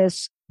much as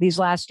these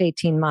last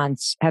 18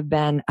 months have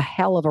been a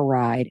hell of a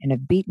ride and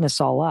have beaten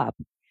us all up,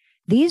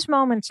 these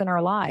moments in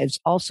our lives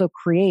also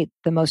create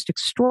the most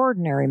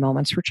extraordinary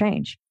moments for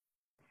change.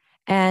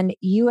 And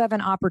you have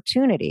an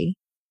opportunity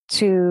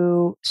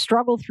to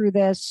struggle through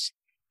this,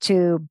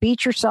 to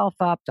beat yourself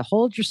up, to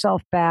hold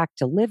yourself back,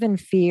 to live in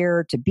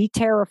fear, to be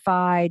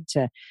terrified,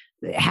 to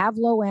have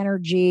low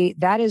energy.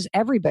 That is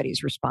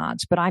everybody's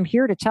response. But I'm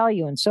here to tell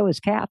you, and so is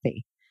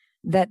Kathy,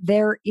 that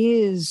there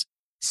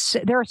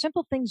are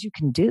simple things you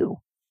can do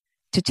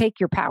to take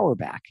your power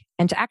back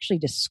and to actually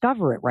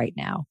discover it right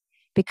now,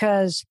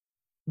 because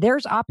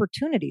there's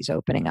opportunities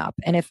opening up.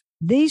 And if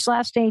these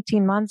last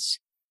 18 months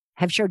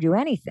have showed you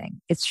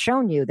anything, it's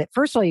shown you that,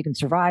 first of all, you can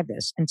survive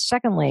this. And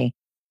secondly,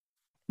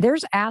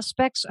 there's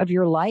aspects of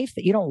your life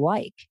that you don't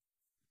like.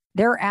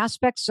 There are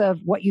aspects of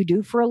what you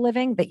do for a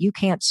living that you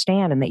can't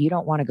stand and that you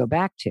don't want to go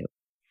back to.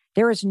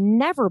 There has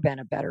never been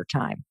a better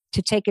time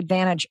to take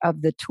advantage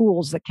of the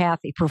tools that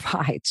Kathy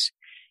provides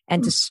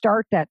and to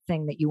start that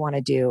thing that you want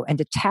to do and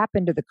to tap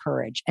into the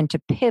courage and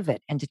to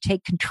pivot and to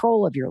take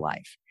control of your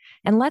life.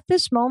 And let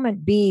this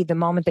moment be the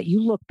moment that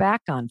you look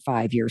back on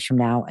 5 years from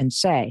now and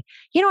say,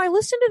 I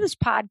listened to this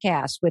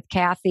podcast with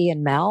Kathy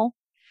and Mel,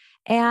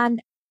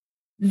 and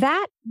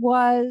that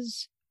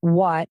was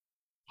what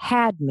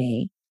had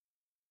me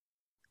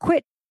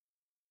quit.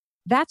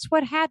 That's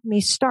what had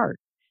me start.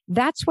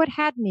 That's what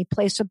had me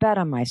place a bet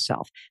on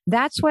myself.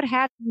 That's what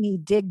had me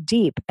dig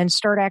deep and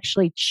start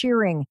actually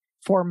cheering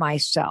for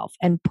myself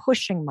and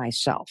pushing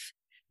myself.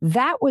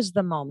 That was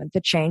the moment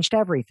that changed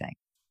everything.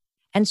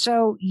 And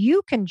so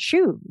you can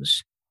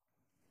choose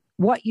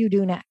what you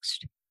do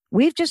next.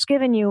 We've just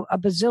given you a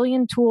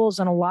bazillion tools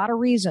and a lot of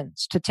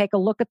reasons to take a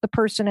look at the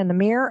person in the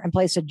mirror and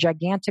place a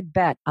gigantic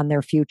bet on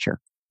their future.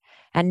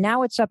 And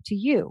now it's up to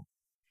you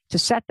to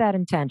set that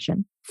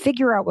intention,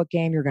 figure out what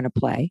game you're going to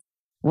play,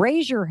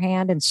 raise your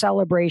hand in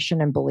celebration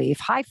and belief,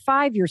 high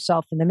five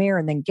yourself in the mirror,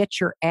 and then get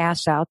your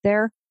ass out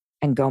there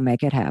and go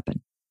make it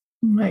happen.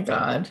 Oh my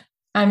God.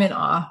 I'm in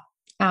awe.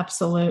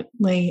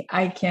 Absolutely.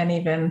 I can't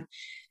even.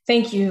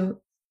 Thank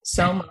you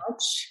so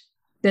much.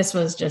 This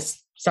was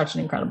just such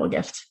an incredible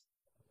gift.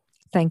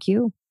 Thank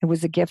you. It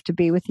was a gift to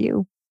be with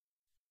you.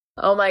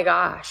 Oh my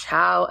gosh,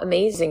 how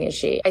amazing is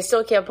she? I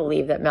still can't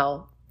believe that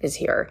Mel is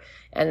here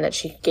and that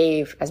she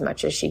gave as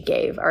much as she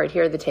gave. All right,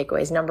 here are the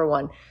takeaways. Number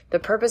 1, the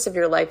purpose of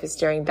your life is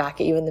staring back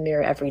at you in the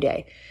mirror every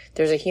day.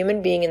 There's a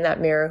human being in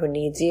that mirror who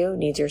needs you,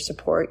 needs your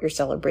support, your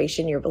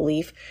celebration, your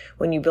belief.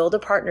 When you build a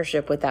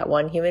partnership with that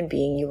one human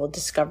being, you will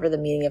discover the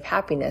meaning of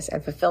happiness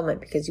and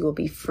fulfillment because you will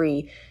be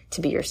free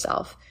to be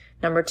yourself.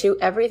 Number 2,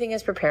 everything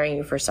is preparing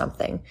you for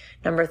something.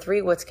 Number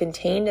 3, what's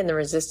contained in the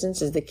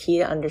resistance is the key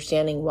to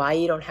understanding why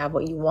you don't have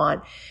what you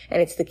want,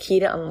 and it's the key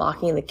to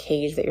unlocking the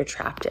cage that you're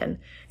trapped in.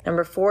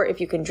 Number 4, if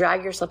you can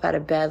drag yourself out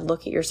of bed,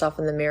 look at yourself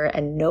in the mirror,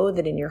 and know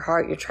that in your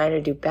heart you're trying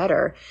to do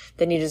better,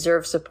 then you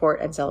deserve support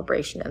and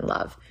celebration and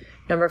love.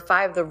 Number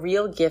 5, the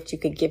real gift you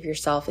could give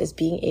yourself is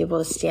being able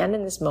to stand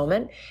in this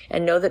moment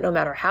and know that no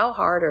matter how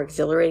hard or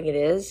exhilarating it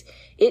is,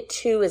 it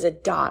too is a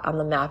dot on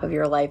the map of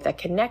your life that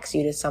connects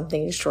you to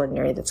something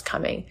extraordinary that's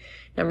coming.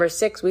 Number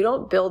 6, we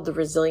don't build the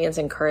resilience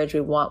and courage we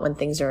want when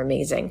things are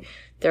amazing.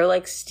 They're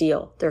like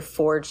steel. They're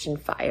forged in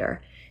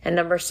fire. And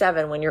number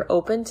 7, when you're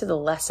open to the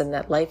lesson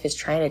that life is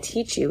trying to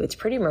teach you, it's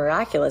pretty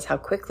miraculous how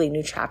quickly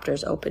new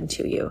chapters open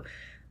to you.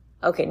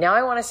 Okay, now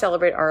I want to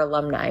celebrate our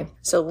alumni.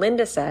 So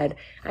Linda said,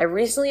 I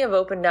recently have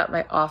opened up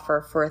my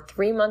offer for a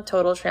 3-month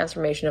total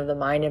transformation of the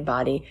mind and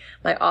body.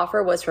 My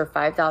offer was for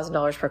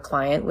 $5,000 per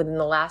client. Within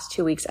the last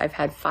 2 weeks, I've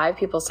had 5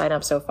 people sign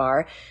up so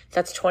far.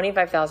 That's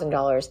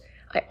 $25,000.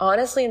 I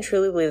honestly and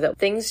truly believe that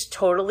things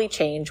totally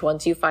change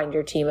once you find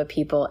your team of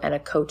people and a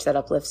coach that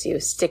uplifts you.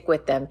 Stick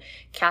with them.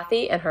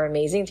 Kathy and her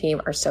amazing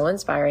team are so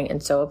inspiring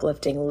and so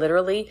uplifting.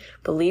 Literally,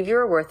 believe you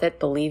are worth it,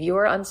 believe you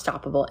are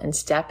unstoppable, and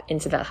step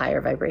into that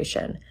higher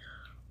vibration.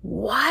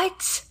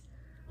 What?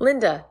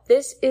 Linda,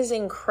 this is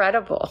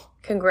incredible.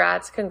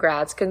 Congrats,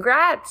 congrats,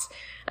 congrats.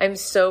 I'm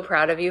so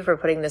proud of you for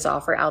putting this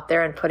offer out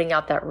there and putting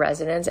out that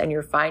resonance, and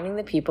you're finding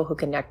the people who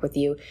connect with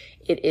you.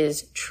 It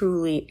is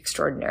truly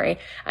extraordinary.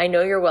 I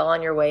know you're well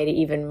on your way to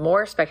even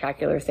more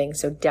spectacular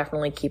things, so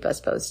definitely keep us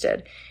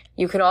posted.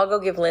 You can all go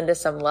give Linda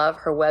some love.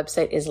 Her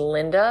website is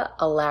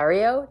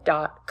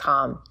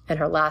lindaalario.com, and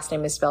her last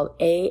name is spelled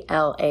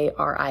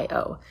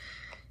Alario.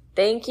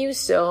 Thank you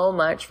so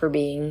much for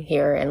being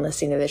here and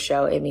listening to this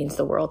show. It means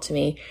the world to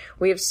me.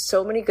 We have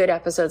so many good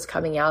episodes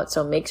coming out,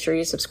 so make sure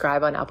you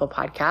subscribe on Apple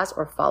Podcasts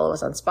or follow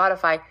us on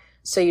Spotify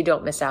so you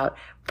don't miss out.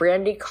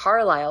 Brandi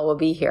Carlile will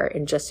be here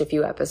in just a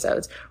few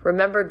episodes.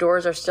 Remember,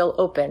 doors are still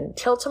open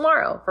till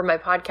tomorrow for my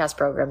podcast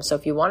program. So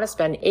if you want to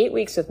spend 8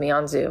 weeks with me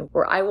on Zoom,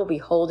 where I will be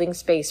holding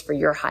space for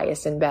your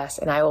highest and best,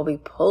 and I will be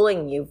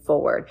pulling you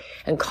forward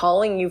and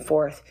calling you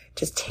forth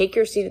to take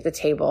your seat at the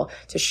table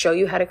to show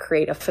you how to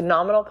create a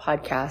phenomenal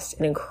podcast,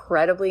 an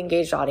incredibly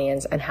engaged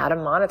audience, and how to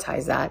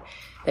monetize that,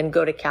 then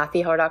go to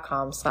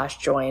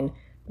kathyheller.com/join.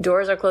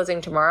 Doors are closing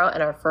tomorrow,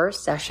 and our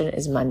first session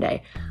is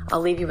Monday.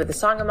 I'll leave you with a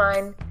song of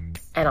mine,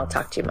 and I'll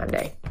talk to you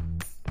Monday.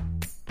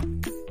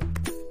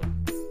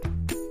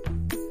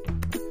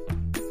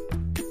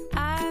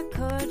 I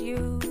could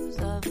use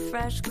a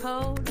fresh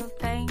coat of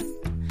paint,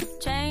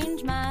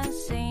 change my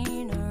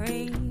scenery.